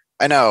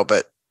 I know,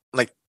 but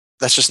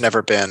that's just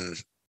never been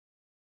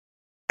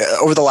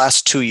over the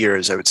last 2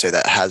 years, I would say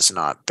that has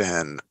not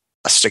been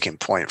a sticking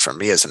point for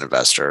me as an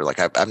investor. Like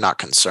I'm not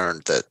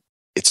concerned that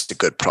it's a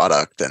good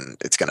product and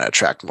it's going to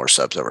attract more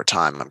subs over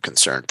time. I'm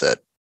concerned that,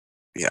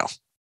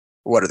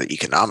 what are the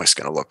economics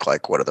going to look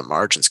like? What are the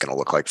margins going to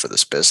look like for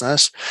this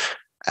business?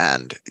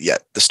 And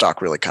yet the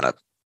stock really kind of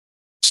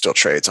still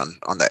trades on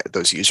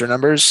those user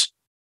numbers,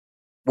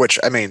 which,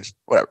 I mean,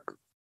 whatever,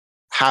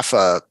 half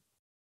a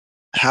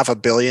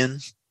billion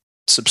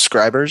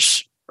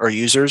subscribers or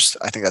users.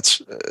 I think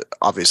that's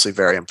obviously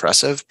very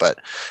impressive, but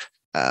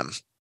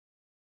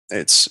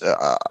it's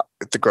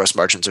the gross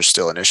margins are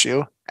still an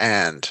issue.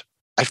 And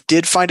I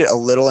did find it a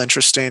little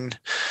interesting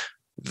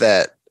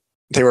that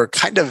they were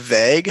kind of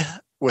vague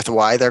with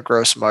why their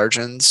gross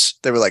margins,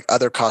 they were like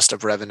other cost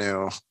of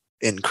revenue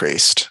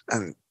increased.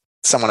 And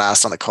someone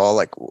asked on the call,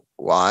 like,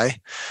 why?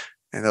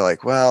 And they're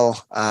like,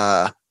 well,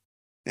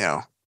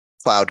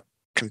 cloud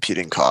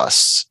computing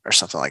costs or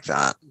something like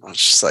that. I was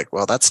just like,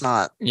 well, that's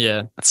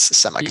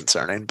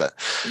semi-concerning, but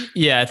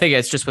yeah, I think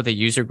it's just with the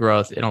user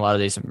growth in a lot of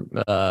these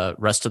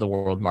rest of the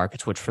world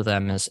markets, which for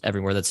them is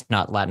everywhere that's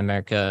not Latin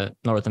America,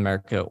 North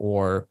America,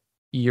 or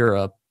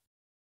Europe.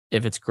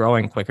 If it's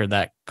growing quicker,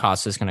 that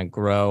cost is going to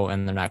grow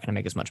and they're not going to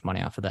make as much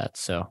money off of that.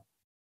 So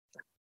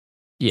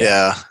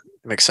yeah,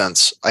 it makes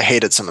sense. I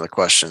hated some of the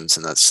questions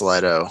in that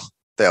Slido.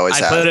 They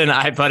always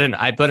I put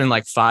in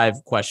like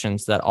 5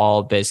 questions that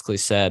all basically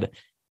said,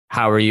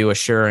 how are you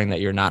assuring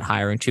that you're not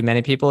hiring too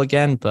many people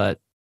again? But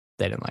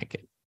they didn't like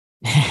it.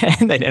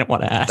 They didn't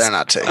want to ask. They're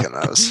not taking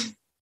those.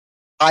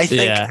 I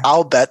think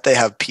I'll bet they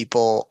have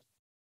people.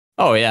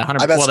 Oh yeah.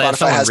 100%. I bet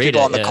Spotify has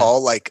people on the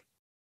call. Like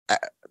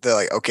they're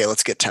like, okay,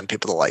 let's get 10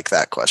 people to like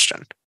that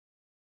question.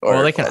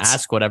 Or they can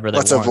ask whatever they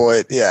want. Let's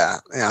avoid. Yeah.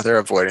 They're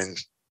avoiding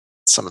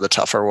some of the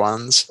tougher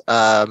ones.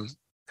 I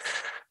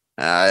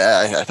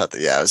thought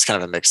that, it was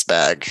kind of a mixed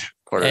bag.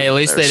 Hey, at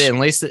least they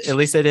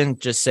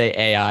didn't just say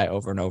AI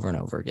over and over and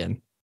over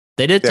again.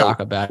 They did talk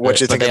about it. What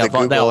you think of the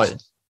Google?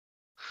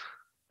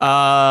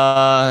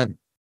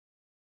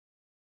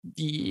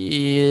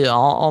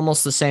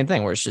 Almost the same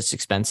thing where it's just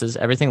expenses.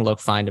 Everything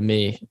looked fine to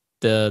me.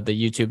 The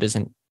YouTube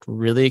isn't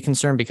really a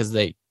concern because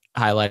they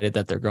highlighted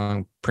that they're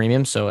growing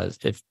premium. So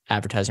if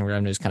advertising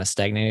revenue is kind of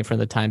stagnating for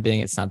the time being,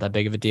 it's not that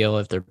big of a deal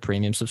if their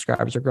premium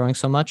subscribers are growing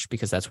so much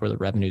because that's where the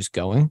revenue is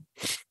going.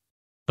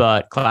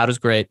 But cloud is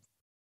great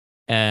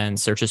and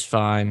search is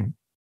fine.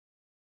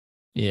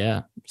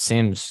 Yeah,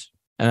 seems.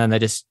 And then they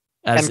just,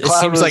 it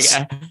seems like,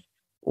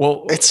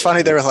 well, it's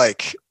funny. They're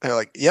like,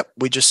 yep,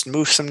 we just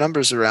moved some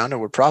numbers around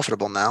and we're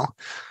profitable now.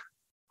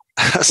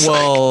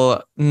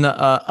 Well,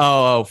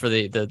 for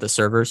the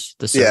servers,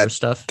 server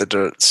stuff,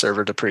 the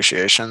server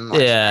depreciation.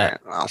 Yeah.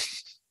 Right,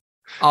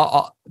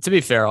 well, to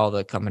be fair, all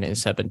the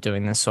companies have been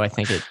doing this, so I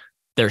think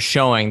they're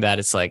showing that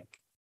it's like.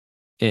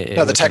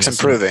 The tech's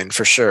improving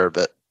for sure,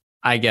 but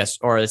I guess,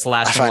 or it's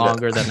lasting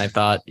longer than they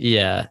thought.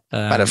 Yeah,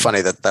 kind of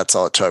funny that's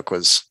all it took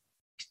was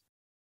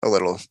a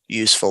little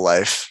useful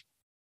life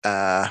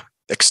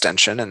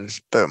extension, and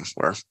boom,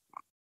 where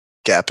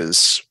Gap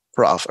is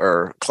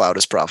cloud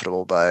is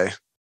profitable by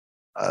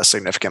a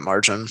significant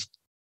margin.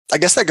 I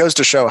guess that goes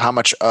to show how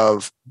much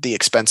of the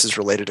expenses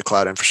related to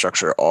cloud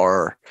infrastructure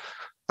are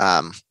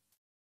the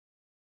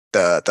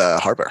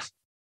hardware,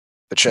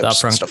 the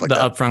chips, and stuff like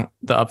that.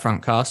 The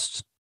upfront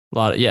costs. A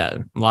lot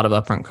of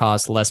upfront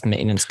costs, less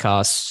maintenance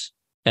costs,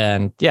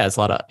 and it's a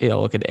lot of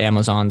look at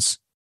Amazon's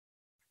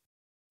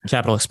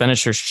capital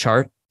expenditures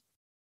chart,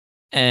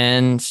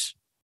 and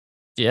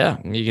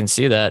you can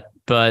see that.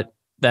 But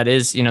that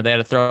is, they had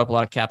to throw up a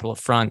lot of capital up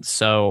front,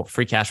 so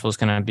free cash flow is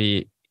going to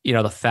be,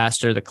 the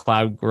faster the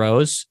cloud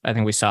grows. I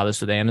think we saw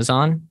this with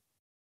Amazon.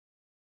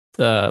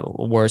 The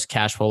worse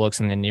cash flow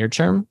looks in the near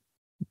term,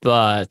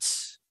 but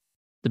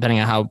depending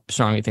on how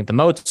strong you think the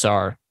moats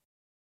are,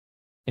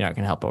 it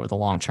can help over the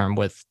long term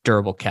with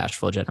durable cash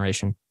flow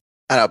generation.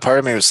 I know. Part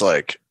of me was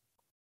like,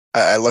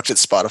 I looked at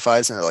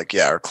Spotify's and they're like,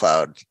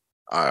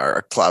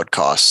 our cloud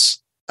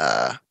costs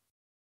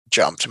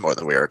jumped more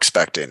than we were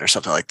expecting or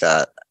something like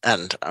that.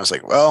 And I was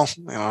like, well,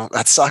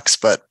 that sucks,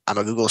 but I'm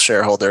a Google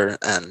shareholder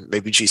and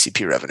maybe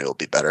GCP revenue will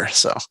be better.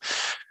 So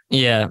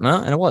yeah,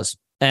 well, and it was.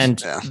 And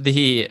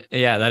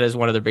that is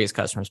one of their biggest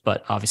customers,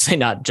 but obviously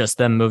not just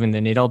them moving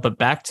the needle. But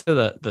back to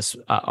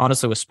the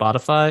honestly with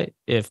Spotify,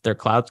 if their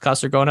cloud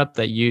costs are going up,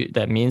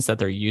 that means that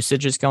their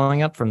usage is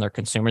going up from their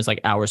consumers, like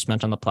hours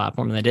spent on the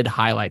platform. And they did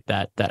highlight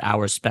that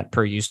hours spent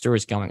per user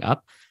is going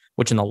up,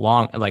 which in the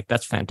long,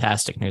 that's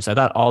fantastic news. I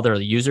thought all their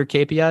user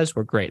KPIs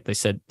were great. They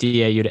said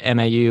DAU to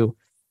MAU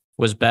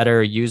was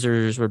better,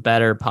 users were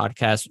better,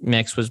 podcast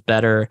mix was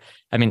better.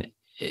 I mean,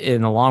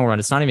 in the long run,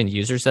 it's not even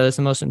users that is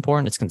the most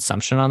important. It's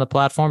consumption on the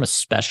platform,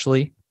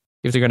 especially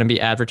if they're going to be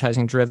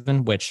advertising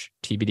driven, which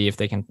TBD if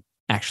they can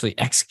actually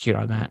execute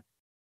on that.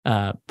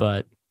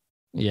 But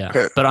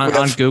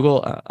on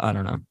Google, I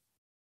don't know.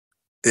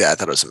 Yeah, I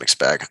thought it was a mixed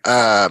bag.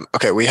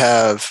 Okay, we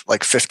have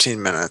like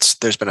 15 minutes.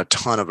 There's been a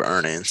ton of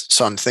earnings.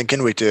 So I'm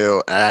thinking we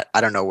do, I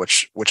don't know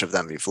which of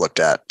them you've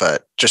looked at,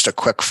 but just a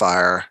quick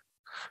fire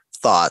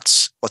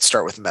thoughts. Let's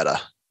start with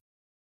Meta.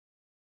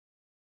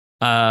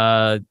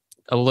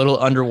 a little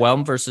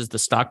underwhelmed versus the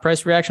stock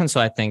price reaction.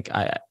 So I think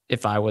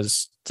if I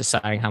was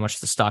deciding how much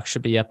the stock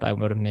should be up, I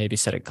would have maybe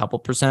said a couple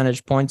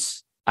percentage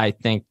points. I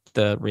think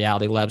the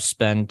Reality Labs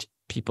spend,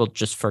 people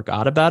just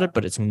forgot about it,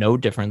 but it's no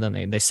different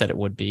than they said it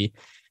would be.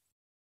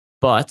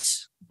 But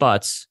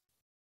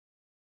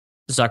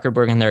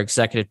Zuckerberg and their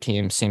executive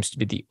team seems to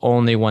be the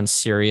only one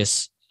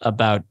serious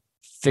about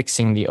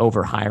fixing the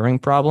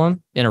overhiring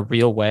problem in a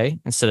real way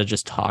instead of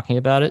just talking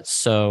about it.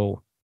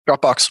 So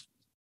Dropbox.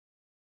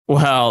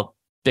 Well,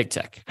 big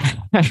tech.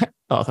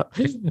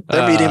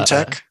 They're medium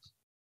tech.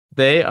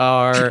 They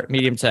are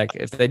medium tech.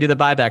 If they do the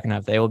buyback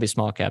enough, they will be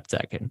small cap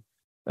tech. And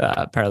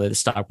apparently the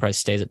stock price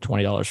stays at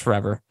 $20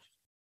 forever.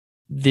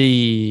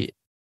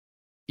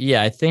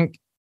 I think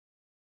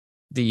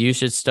the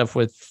usage stuff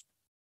with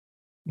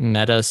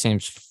Meta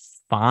seems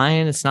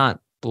fine. It's not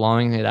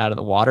blowing it out of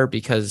the water,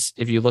 because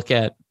if you look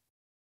at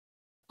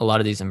a lot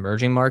of these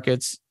emerging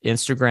markets,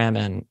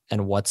 Instagram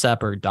and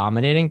WhatsApp are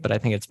dominating, but I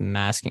think it's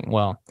masking.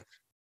 Well,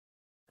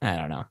 I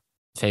don't know.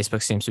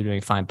 Facebook seems to be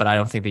doing fine, but I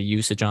don't think the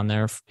usage on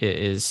there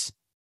is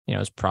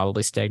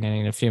probably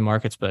stagnating in a few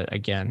markets. But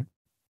again,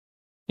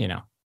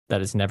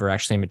 that has never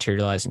actually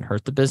materialized and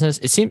hurt the business.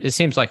 It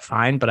seems like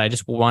fine, but I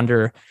just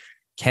wonder,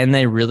 can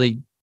they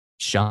really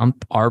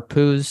jump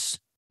ARPUs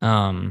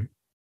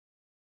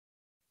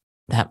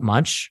that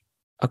much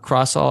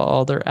across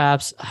all their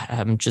apps?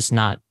 I'm just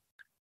not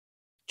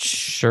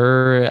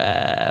sure.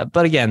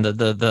 But again,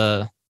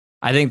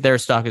 I think their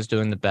stock is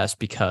doing the best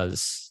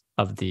because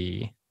of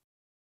the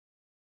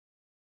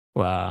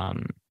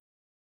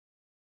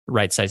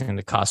right sizing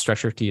the cost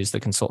structure, to use the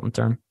consultant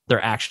term.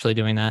 They're actually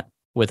doing that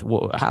with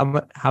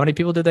how many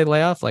people did they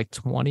lay off? Like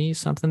 20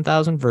 something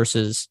thousand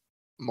versus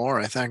more,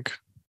 I think.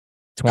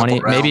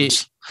 20,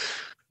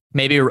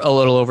 maybe a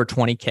little over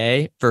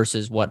 20K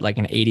versus what, like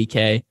an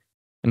 80K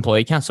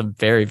employee count. So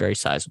very, very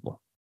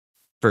sizable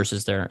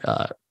versus their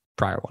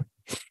prior one.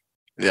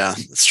 Yeah,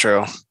 it's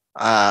true.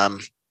 I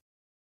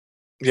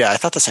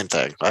thought the same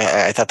thing.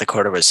 I thought the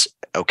quarter was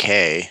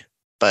okay,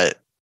 but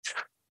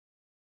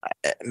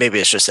maybe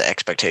it's just the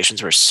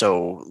expectations were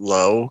so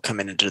low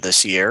coming into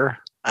this year.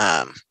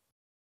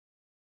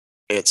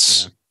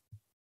 It's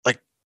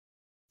like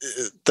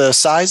the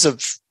size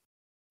of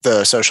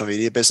the social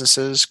media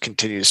businesses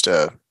continues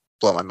to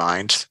blow my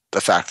mind.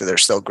 The fact that they're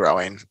still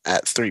growing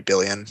at 3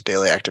 billion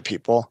daily active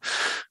people.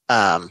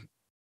 But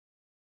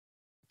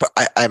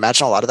I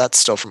imagine a lot of that's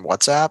still from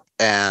WhatsApp,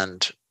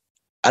 and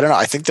I don't know.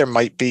 I think there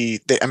might be,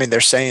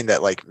 they're saying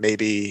that like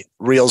maybe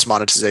Reels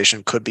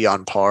monetization could be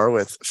on par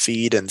with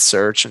feed and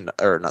search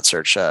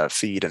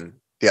feed and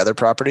the other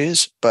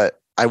properties. But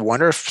I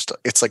wonder if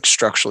it's like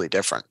structurally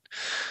different.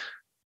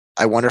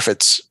 I wonder if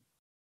it's,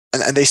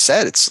 and they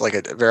said it's like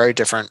a very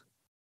different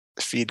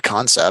feed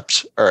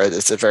concept, or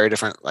it's a very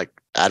different like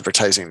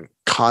advertising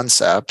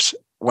concept.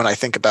 When I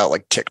think about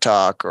like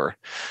TikTok or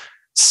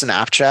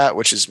Snapchat,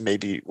 which is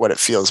maybe what it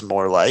feels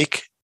more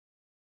like,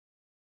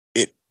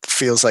 it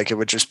feels like it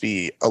would just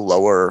be a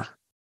lower.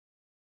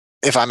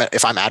 If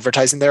I'm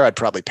advertising there, I'd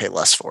probably pay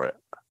less for it.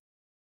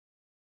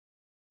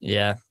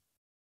 Yeah,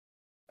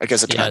 I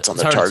guess it depends on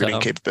the targeting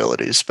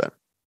capabilities, but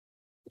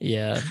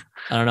yeah,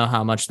 I don't know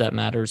how much that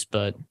matters,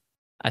 but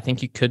I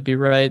think you could be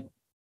right.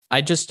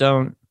 I just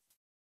don't.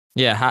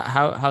 Yeah,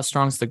 how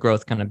strong is the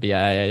growth going to be?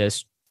 I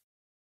just.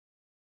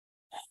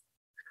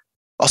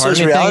 Also,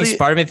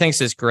 part of me thinks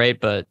it's great,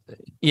 but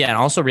yeah, and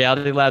also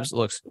Reality Labs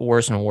looks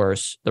worse and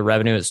worse. The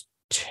revenue is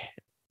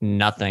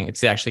nothing.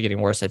 It's actually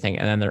getting worse, I think.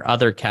 And then their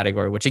other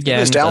category, which again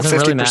is down doesn't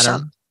 50%. Really matter.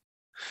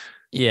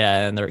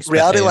 Yeah, and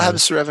Reality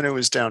Labs revenue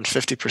was down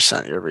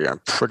 50% year over year. I'm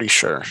pretty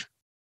sure.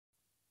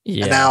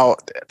 Yeah. And now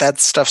that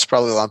stuff's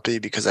probably lumpy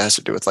because it has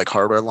to do with like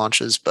hardware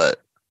launches,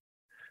 but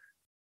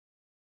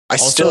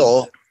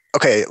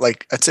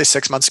like I'd say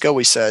 6 months ago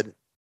we said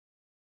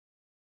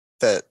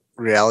that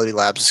Reality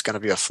Labs is going to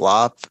be a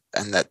flop,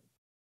 and that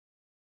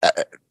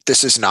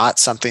this is not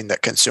something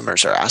that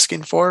consumers are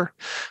asking for.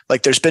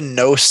 Like there's been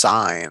no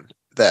sign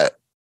that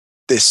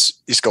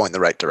this is going the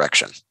right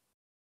direction,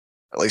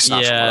 at least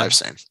not from what I've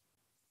seen.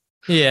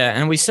 Yeah,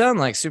 and we sound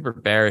like super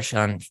bearish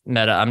on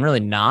Meta. I'm really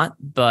not,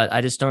 but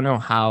I just don't know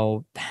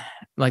how,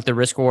 like the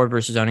risk reward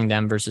versus owning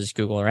them versus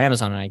Google or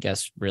Amazon. And I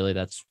guess really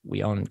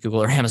we own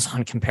Google or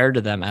Amazon compared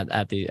to them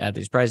at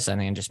these prices. I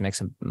think it just makes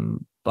a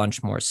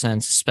bunch more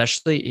sense.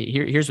 Especially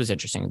here's what's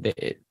interesting: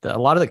 a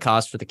lot of the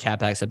costs for the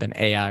capex have been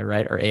AI,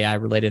 right, or AI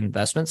related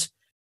investments.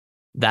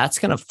 That's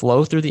going to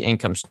flow through the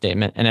income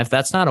statement, and if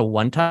that's not a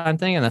one-time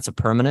thing and that's a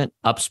permanent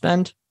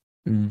upspend,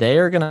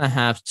 they're going to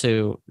have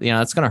to,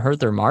 it's going to hurt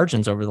their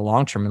margins over the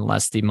long term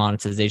unless the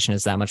monetization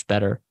is that much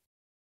better.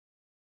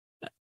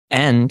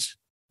 And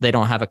they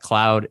don't have a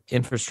cloud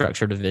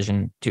infrastructure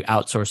division to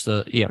outsource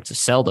to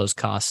sell those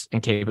costs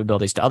and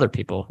capabilities to other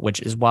people,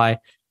 which is why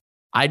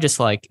I just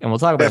like, and we'll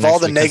talk about they have all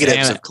the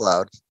negatives of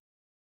cloud.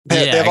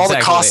 They have all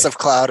the costs of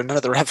cloud and none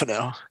of the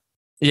revenue.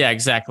 Yeah,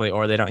 exactly.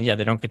 Or they don't get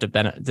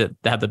to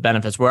have the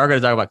benefits. We are going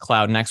to talk about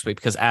cloud next week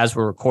because as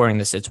we're recording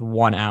this, it's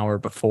 1 hour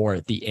before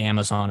the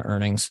Amazon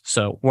earnings.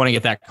 So want to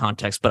get that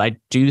context. But I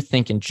do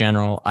think in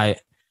general,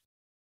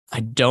 I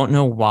don't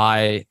know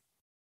why.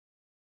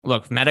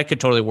 Look, Meta could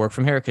totally work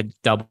from here. It could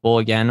double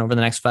again over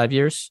the next 5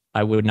 years.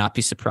 I would not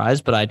be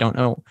surprised, but I don't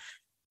know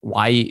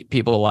why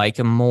people like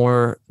them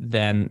more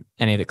than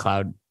any of the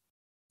cloud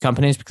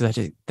companies, because I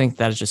just think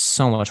that is just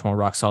so much more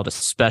rock solid,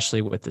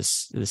 especially with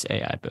this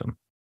AI boom.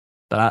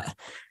 But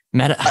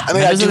Meta,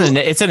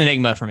 it's an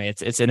enigma for me.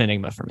 It's an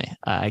enigma for me.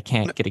 I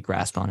can't get a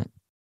grasp on it.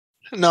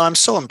 No, I'm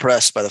still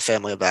impressed by the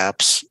family of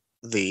apps.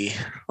 The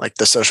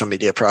social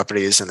media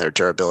properties and their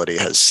durability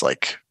has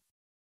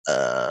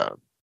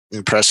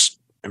impressed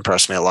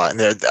me a lot. And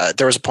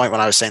there was a point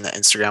when I was saying that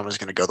Instagram was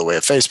going to go the way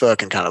of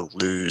Facebook and kind of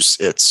lose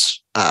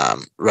its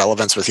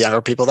relevance with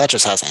younger people. That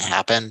just hasn't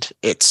happened.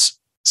 It's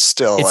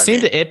still.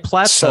 It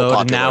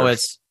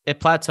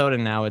plateaued,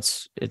 and now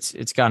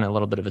it's gotten a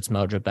little bit of its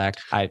mojo back.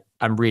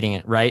 I'm reading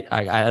it right.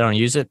 I don't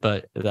use it,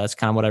 but that's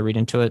kind of what I read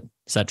into it.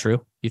 Is that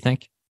true, you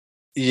think?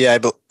 Yeah,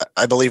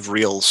 I believe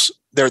Reels.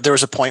 There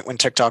was a point when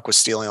TikTok was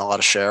stealing a lot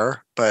of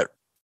share, but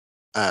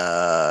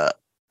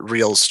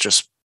Reels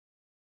just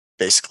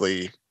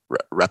basically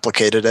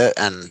replicated it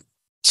and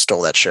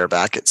stole that share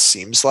back, it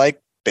seems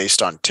like,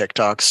 based on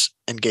TikTok's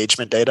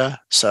engagement data.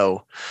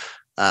 So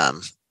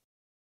I'm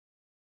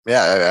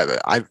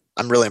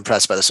really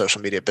impressed by the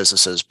social media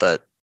businesses,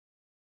 but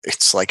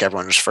it's like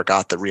everyone just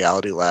forgot that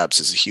Reality Labs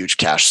is a huge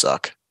cash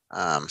suck.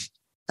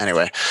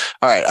 Anyway,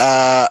 all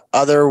right.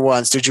 Other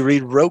ones. Did you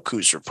read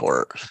Roku's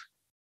report?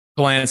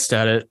 Glanced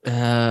at it.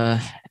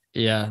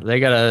 Yeah, they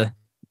gotta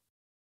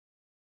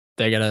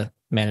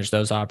manage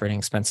those operating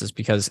expenses,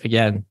 because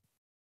again,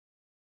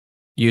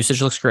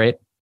 usage looks great.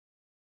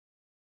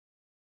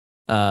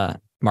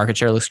 Market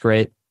share looks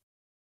great.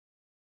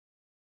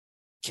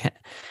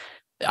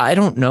 I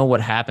don't know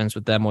what happens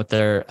with them with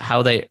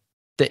how they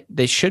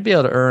should be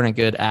able to earn a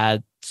good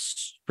ad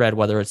spread,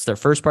 whether it's their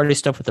first party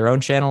stuff with their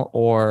own channel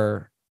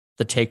or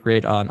the take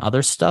rate on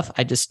other stuff.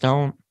 I just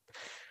don't.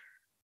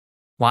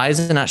 Why is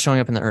it not showing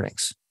up in the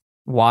earnings?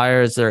 Why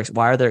are their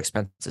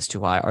expenses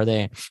too high? Are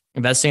they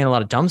investing in a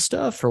lot of dumb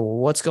stuff, or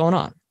what's going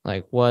on?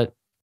 Like, what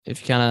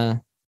if you kind of?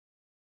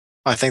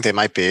 I think they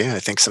might be. I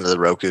think some of the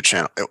Roku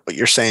channel.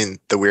 You're saying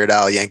the Weird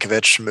Al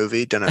Yankovic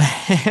movie didn't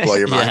blow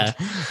your mind?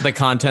 Yeah, the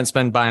content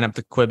spend buying up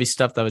the Quibi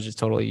stuff that was just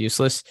totally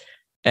useless.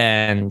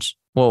 And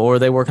were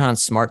they working on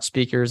smart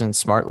speakers and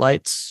smart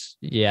lights?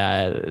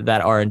 Yeah,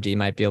 that R&D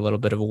might be a little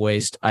bit of a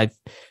waste.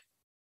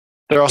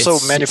 They're also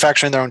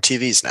manufacturing their own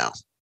TVs now.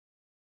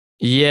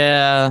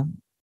 Yeah,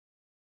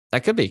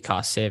 that could be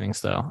cost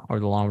savings though, or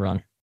the long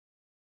run.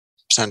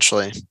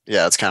 Essentially,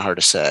 yeah, it's kind of hard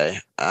to say.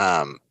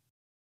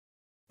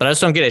 But I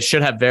just don't get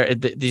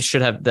it. These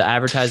should have the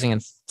advertising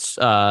and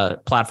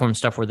platform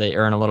stuff where they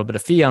earn a little bit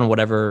of fee on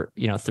whatever,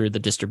 through the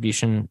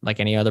distribution, like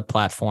any other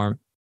platform.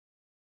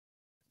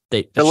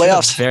 The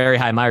layoffs, very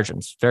high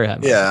margins, very high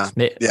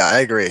margins. Yeah, I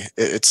agree.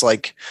 It's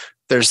like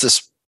there's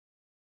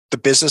the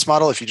business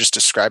model. If you just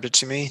described it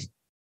to me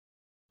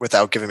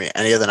without giving me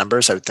any of the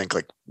numbers, I would think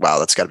like, wow,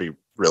 that's got to be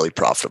really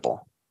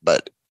profitable.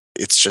 But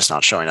it's just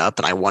not showing up.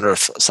 And I wonder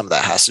if some of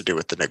that has to do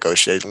with the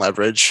negotiating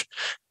leverage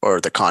or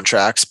the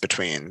contracts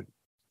between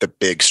the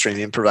big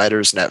streaming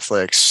providers,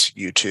 Netflix,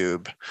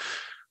 YouTube,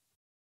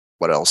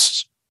 what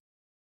else?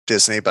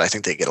 Disney, but I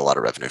think they get a lot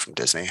of revenue from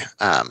Disney.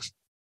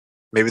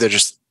 Maybe there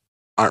just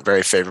aren't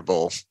very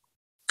favorable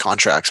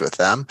contracts with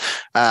them.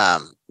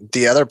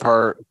 The other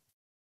part,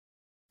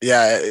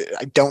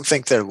 I don't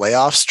think their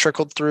layoffs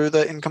trickled through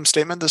the income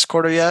statement this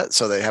quarter yet,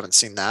 so they haven't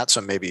seen that.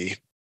 So maybe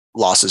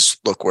losses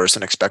look worse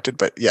than expected,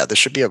 but yeah, this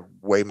should be a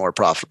way more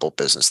profitable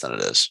business than it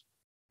is,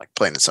 like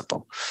plain and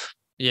simple.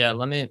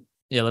 Let me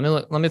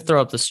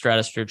throw up the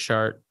stratosphere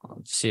chart.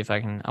 Let's see if I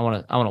can. I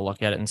want to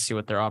look at it and see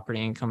what their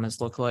operating income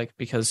has looked like,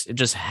 because it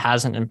just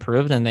hasn't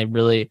improved, and they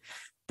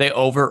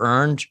over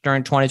earned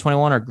during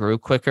 2021 or grew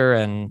quicker,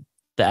 and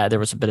there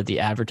was a bit of the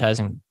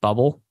advertising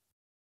bubble,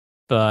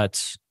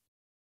 but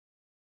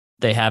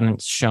they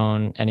haven't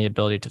shown any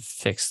ability to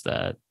fix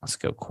that. Let's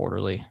go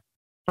quarterly.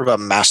 What about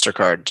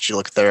MasterCard? Did you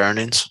look at their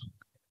earnings?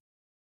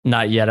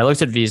 Not yet. I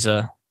looked at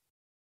Visa,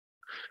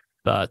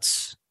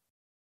 but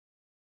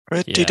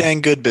pretty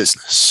dang good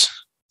business.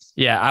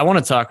 Yeah, I want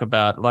to talk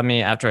about,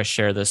 after I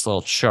share this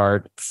little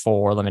chart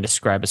let me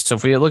describe it. So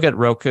if we look at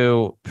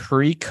Roku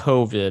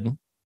pre-COVID,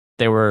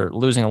 they were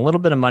losing a little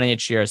bit of money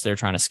each year as they're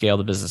trying to scale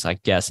the business, I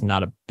guess,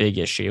 not a big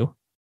issue.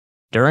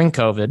 During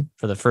COVID,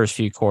 for the first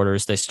few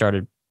quarters, they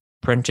started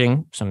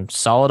printing some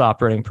solid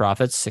operating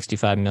profits,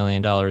 $65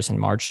 million in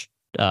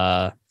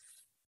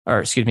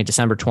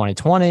December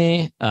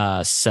 2020,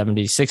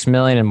 $76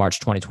 million in March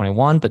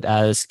 2021. But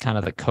as kind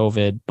of the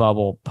COVID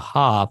bubble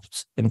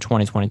popped in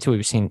 2022,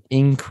 we've seen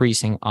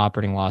increasing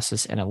operating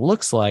losses. And it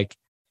looks like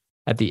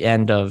at the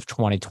end of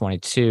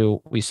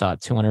 2022, we saw a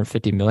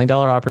 $250 million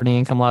operating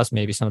income loss.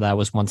 Maybe some of that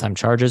was one-time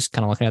charges,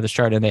 kind of looking at this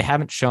chart. And they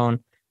haven't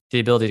shown the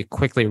ability to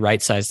quickly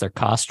right-size their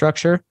cost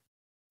structure.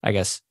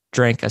 I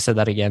said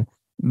that again.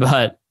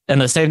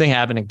 And the same thing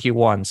happened in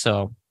Q1.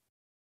 So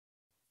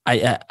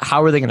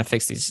how are they going to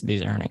fix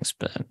these earnings?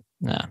 But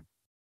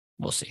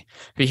we'll see.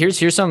 But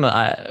here's some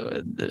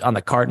on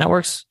the card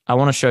networks. I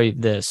want to show you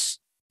this.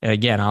 And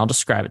again, I'll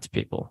describe it to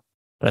people,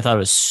 but I thought it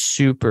was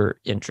super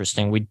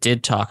interesting. We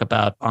did talk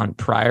about on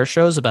prior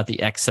shows about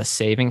the excess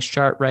savings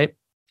chart, right?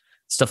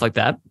 Stuff like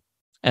that.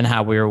 And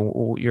how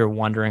you're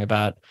wondering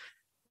about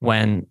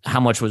how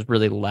much was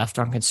really left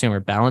on consumer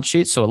balance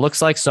sheets. So it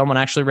looks like someone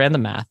actually ran the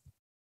math,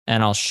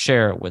 and I'll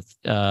share it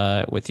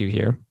with you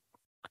here.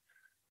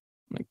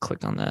 Let me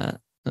click on that.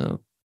 Oh.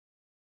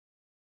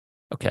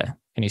 Okay.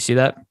 Can you see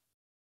that?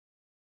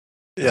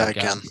 Yeah, I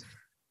can.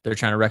 They're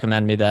trying to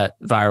recommend me that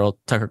viral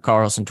Tucker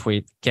Carlson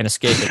tweet. Can't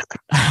escape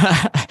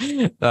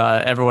it.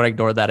 Everyone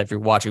ignore that if you're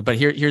watching. But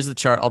here's the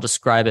chart. I'll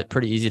describe it.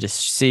 Pretty easy to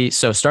see.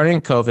 So starting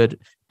in COVID,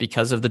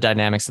 because of the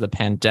dynamics of the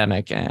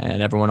pandemic,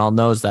 and everyone all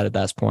knows that at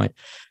that point,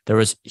 there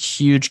was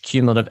huge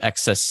cumulative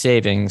excess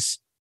savings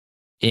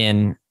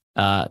in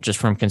just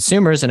from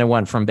consumers, and it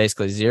went from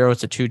basically $0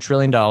 to $2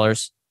 trillion.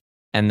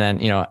 And then,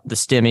 the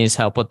stimmies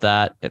help with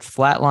that. It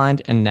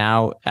flatlined. And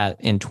now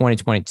in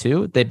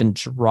 2022, they've been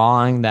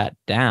drawing that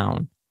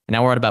down. And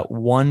now we're at about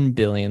 1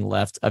 billion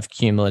left of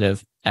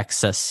cumulative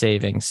excess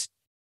savings.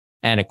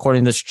 And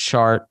according to this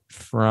chart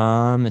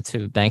from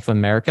Bank of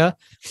America,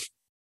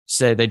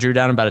 say they drew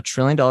down about $1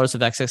 trillion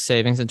of excess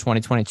savings in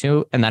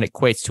 2022. And that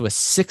equates to a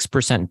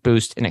 6%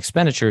 boost in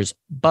expenditures.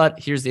 But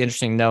here's the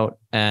interesting note.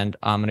 And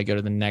I'm going to go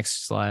to the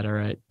next slide. All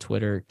right.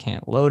 Twitter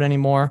can't load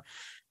anymore.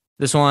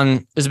 This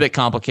one is a bit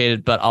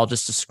complicated, but I'll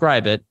just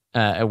describe it.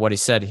 What he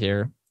said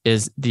here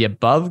is the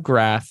above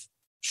graph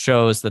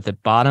shows that the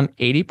bottom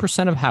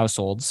 80% of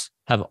households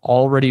have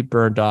already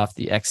burned off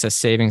the excess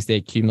savings they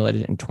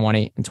accumulated in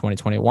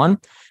 2021.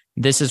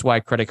 This is why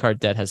credit card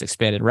debt has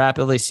expanded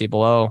rapidly. See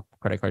below,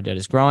 credit card debt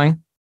is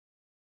growing.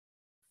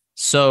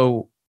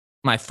 So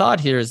my thought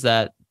here is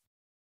that,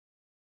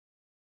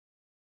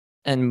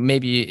 and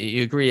maybe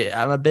you agree,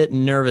 I'm a bit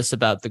nervous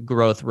about the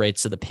growth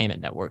rates of the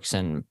payment networks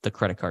and the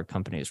credit card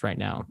companies right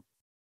now,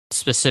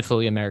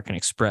 specifically American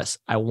Express.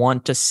 I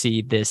want to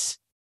see this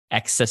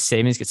excess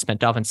savings get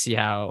spent off and see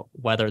how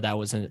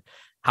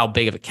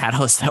big of a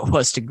catalyst that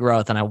was to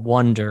growth. And I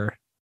wonder.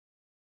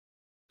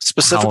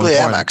 Specifically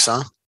Amex,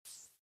 huh?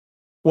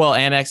 Well,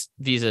 Amex,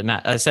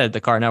 Visa, I said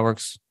the card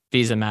networks,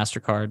 Visa,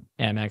 MasterCard,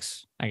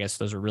 Amex. I guess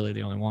those are really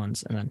the only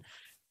ones. And then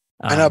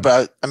I know,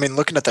 but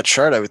looking at that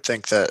chart, I would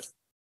think that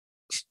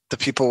the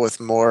people with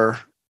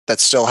more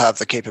that still have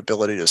the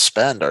capability to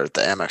spend are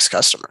the Amex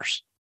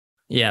customers.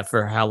 Yeah,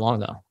 for how long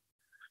though?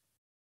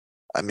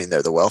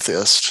 They're the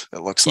wealthiest,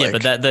 it looks like.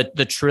 Yeah, but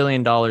the $1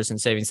 trillion in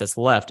savings that's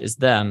left is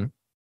them.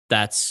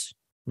 That's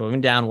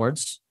moving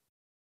downwards.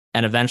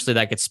 And eventually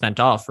that gets spent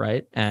off,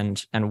 right?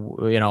 And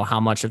how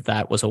much of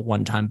that was a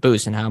one-time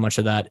boost and how much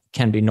of that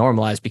can be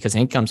normalized because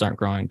incomes aren't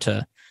growing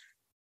to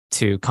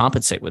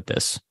compensate with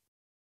this.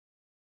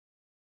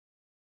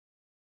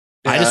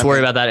 Yeah, I just worry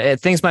about that.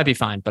 Things might be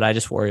fine, but I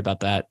just worry about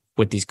that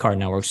with these card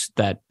networks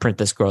that print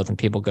this growth and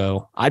people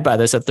go, I'd buy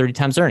this at 30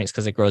 times earnings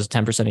because it grows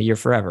 10% a year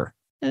forever.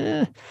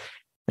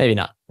 Maybe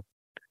not.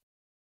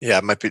 Yeah,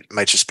 it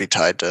might just be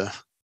tied to,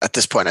 at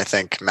this point, I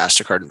think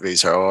MasterCard and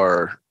Visa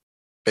are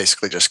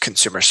basically just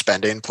consumer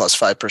spending plus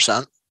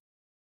 5%.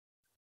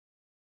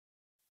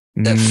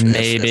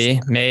 Maybe.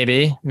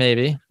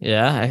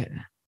 Yeah.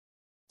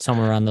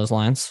 Somewhere around those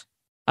lines.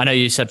 I know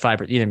you said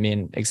 5%. You didn't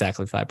mean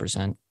exactly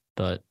 5%,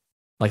 but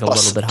like a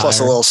little bit higher. Plus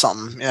a little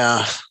something.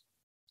 Yeah.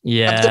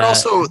 Yeah.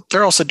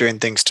 They're also doing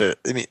things to,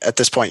 at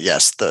this point,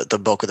 yes, the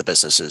bulk of the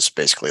business is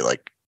basically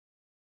like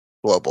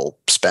global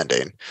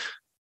spending,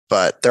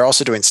 but they're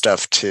also doing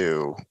stuff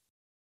to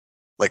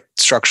like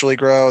structurally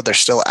grow. They're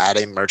still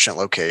adding merchant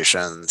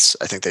locations.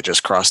 I think they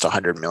just crossed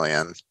 100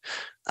 million.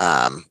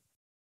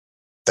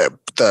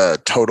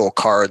 The total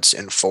cards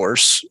in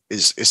force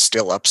is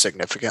still up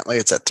significantly.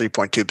 It's at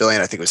 3.2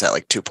 billion. I think it was at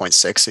like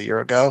 2.6 a year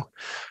ago.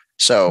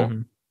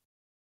 So,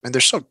 and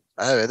they're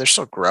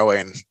still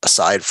growing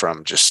aside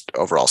from just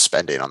overall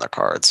spending on their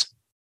cards.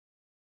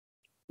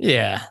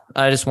 Yeah.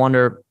 I just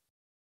wonder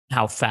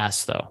how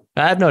fast though.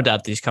 I have no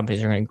doubt these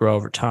companies are going to grow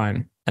over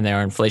time and they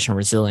are inflation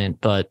resilient,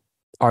 but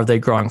are they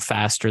growing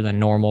faster than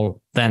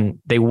normal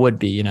than they would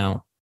be,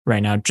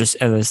 right now, just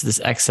as this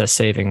excess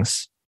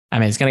savings?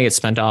 It's going to get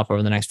spent off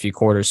over the next few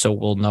quarters. So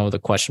we'll know the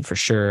question for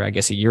sure, I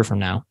guess, a year from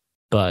now,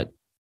 but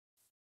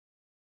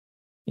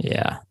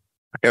yeah.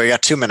 Okay, we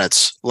got 2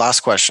 minutes.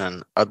 Last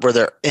question. Were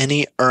there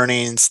any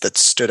earnings that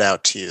stood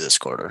out to you this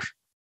quarter?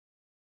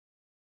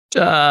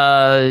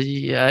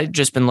 Yeah, I've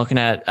just been looking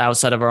at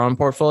outside of our own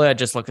portfolio. I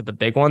just look at the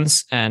big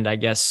ones, and I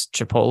guess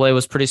Chipotle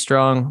was pretty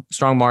strong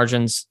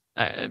margins.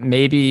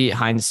 Maybe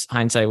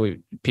hindsight,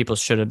 people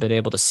should have been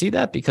able to see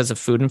that because of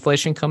food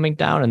inflation coming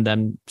down and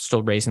them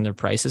still raising their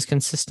prices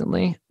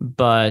consistently.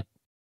 But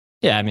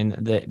yeah,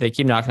 they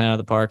keep knocking it out of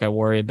the park. I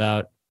worry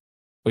about,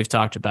 we've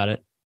talked about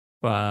it,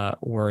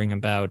 worrying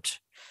about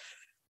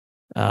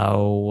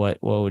what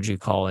would you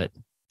call it?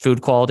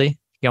 Food quality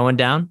going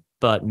down.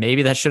 But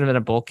maybe that shouldn't have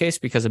been a bull case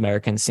because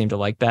Americans seem to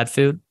like bad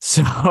food.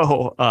 So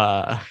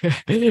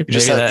you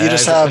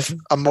just have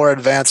a more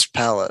advanced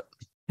palate.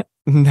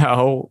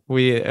 No,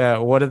 we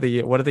what do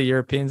the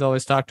Europeans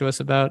always talk to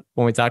us about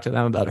when we talk to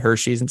them about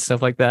Hershey's and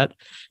stuff like that?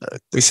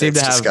 We seem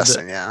to have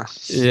disgusting. Yeah.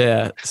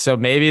 Yeah. So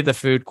maybe the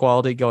food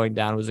quality going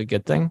down was a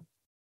good thing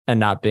and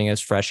not being as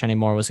fresh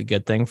anymore was a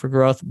good thing for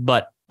growth.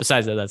 But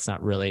besides that, that's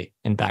not really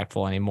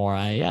impactful anymore.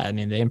 I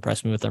mean, they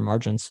impressed me with their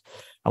margins.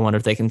 I wonder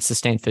if they can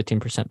sustain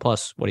 15%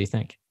 plus. What do you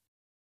think?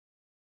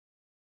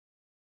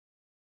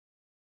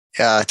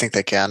 Yeah, I think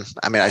they can.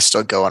 I mean, I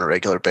still go on a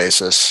regular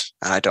basis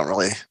and I don't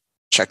really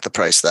check the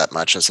price that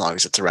much as long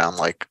as it's around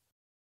like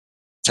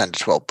 10 to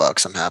 12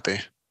 bucks. I'm happy.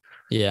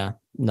 Yeah.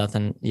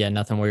 Nothing. Yeah.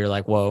 Nothing where you're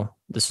like, whoa,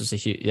 this is a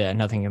huge, yeah,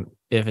 nothing.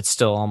 If it's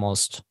still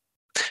almost,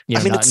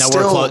 I mean, it's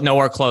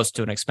nowhere close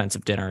to an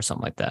expensive dinner or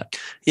something like that.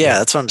 Yeah,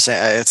 that's what I'm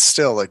saying. It's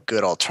still a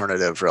good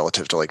alternative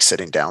relative to like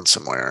sitting down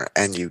somewhere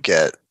and you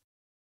get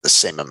the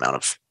same amount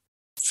of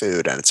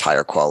food and it's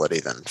higher quality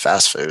than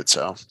fast food.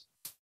 So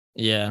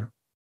yeah.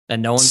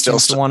 And no one Still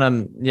seems to want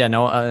to, yeah,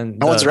 no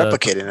one's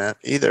replicating it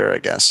either, I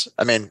guess.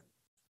 I mean,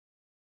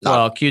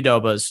 well,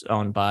 Qdoba's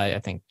owned by, I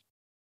think,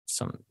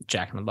 some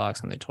Jack in the Box,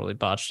 and they totally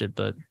botched it.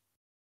 But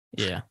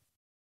yeah,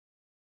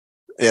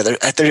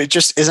 there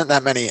just isn't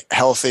that many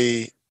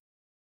healthy,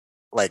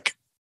 like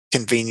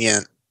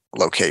convenient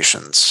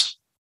locations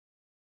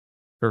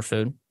for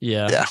food.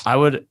 Yeah, Yeah. I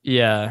would.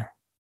 Yeah,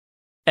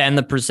 and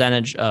the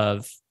percentage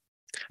of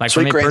like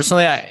for me Sweetgreen.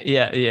 personally,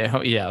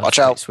 yeah. Watch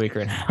out.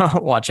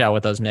 Sweetgreen. Watch out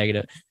with those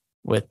negative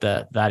with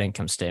that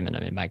income statement.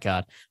 I mean, my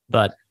God,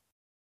 but.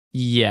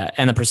 Yeah,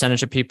 and the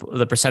percentage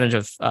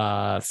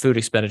of food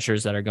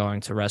expenditures that are going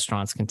to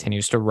restaurants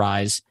continues to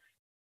rise.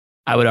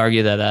 I would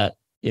argue that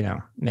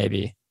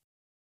maybe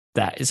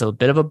that is a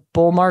bit of a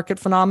bull market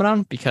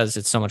phenomenon because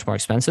it's so much more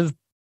expensive,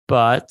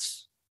 but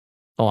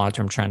the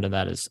long-term trend of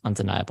that is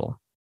undeniable.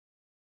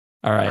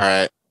 All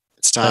right,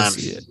 it's time.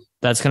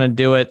 That's going to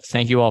do it.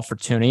 Thank you all for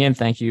tuning in.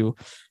 Thank you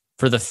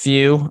for the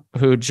few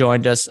who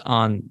joined us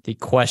on the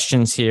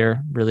questions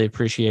here. Really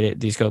appreciate it.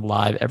 These go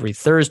live every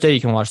Thursday.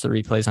 You can watch the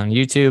replays on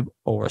YouTube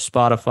or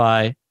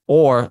Spotify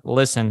or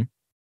listen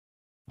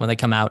when they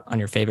come out on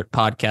your favorite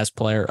podcast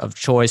player of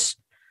choice.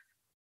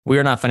 We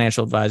are not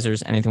financial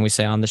advisors. Anything we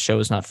say on the show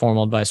is not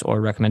formal advice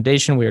or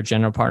recommendation. We are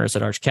general partners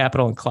at Arch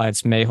Capital, and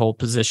clients may hold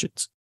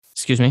positions,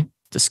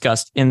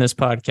 discussed in this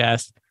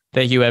podcast.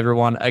 Thank you,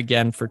 everyone,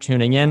 again for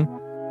tuning in,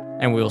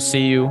 and we will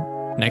see you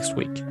next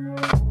week.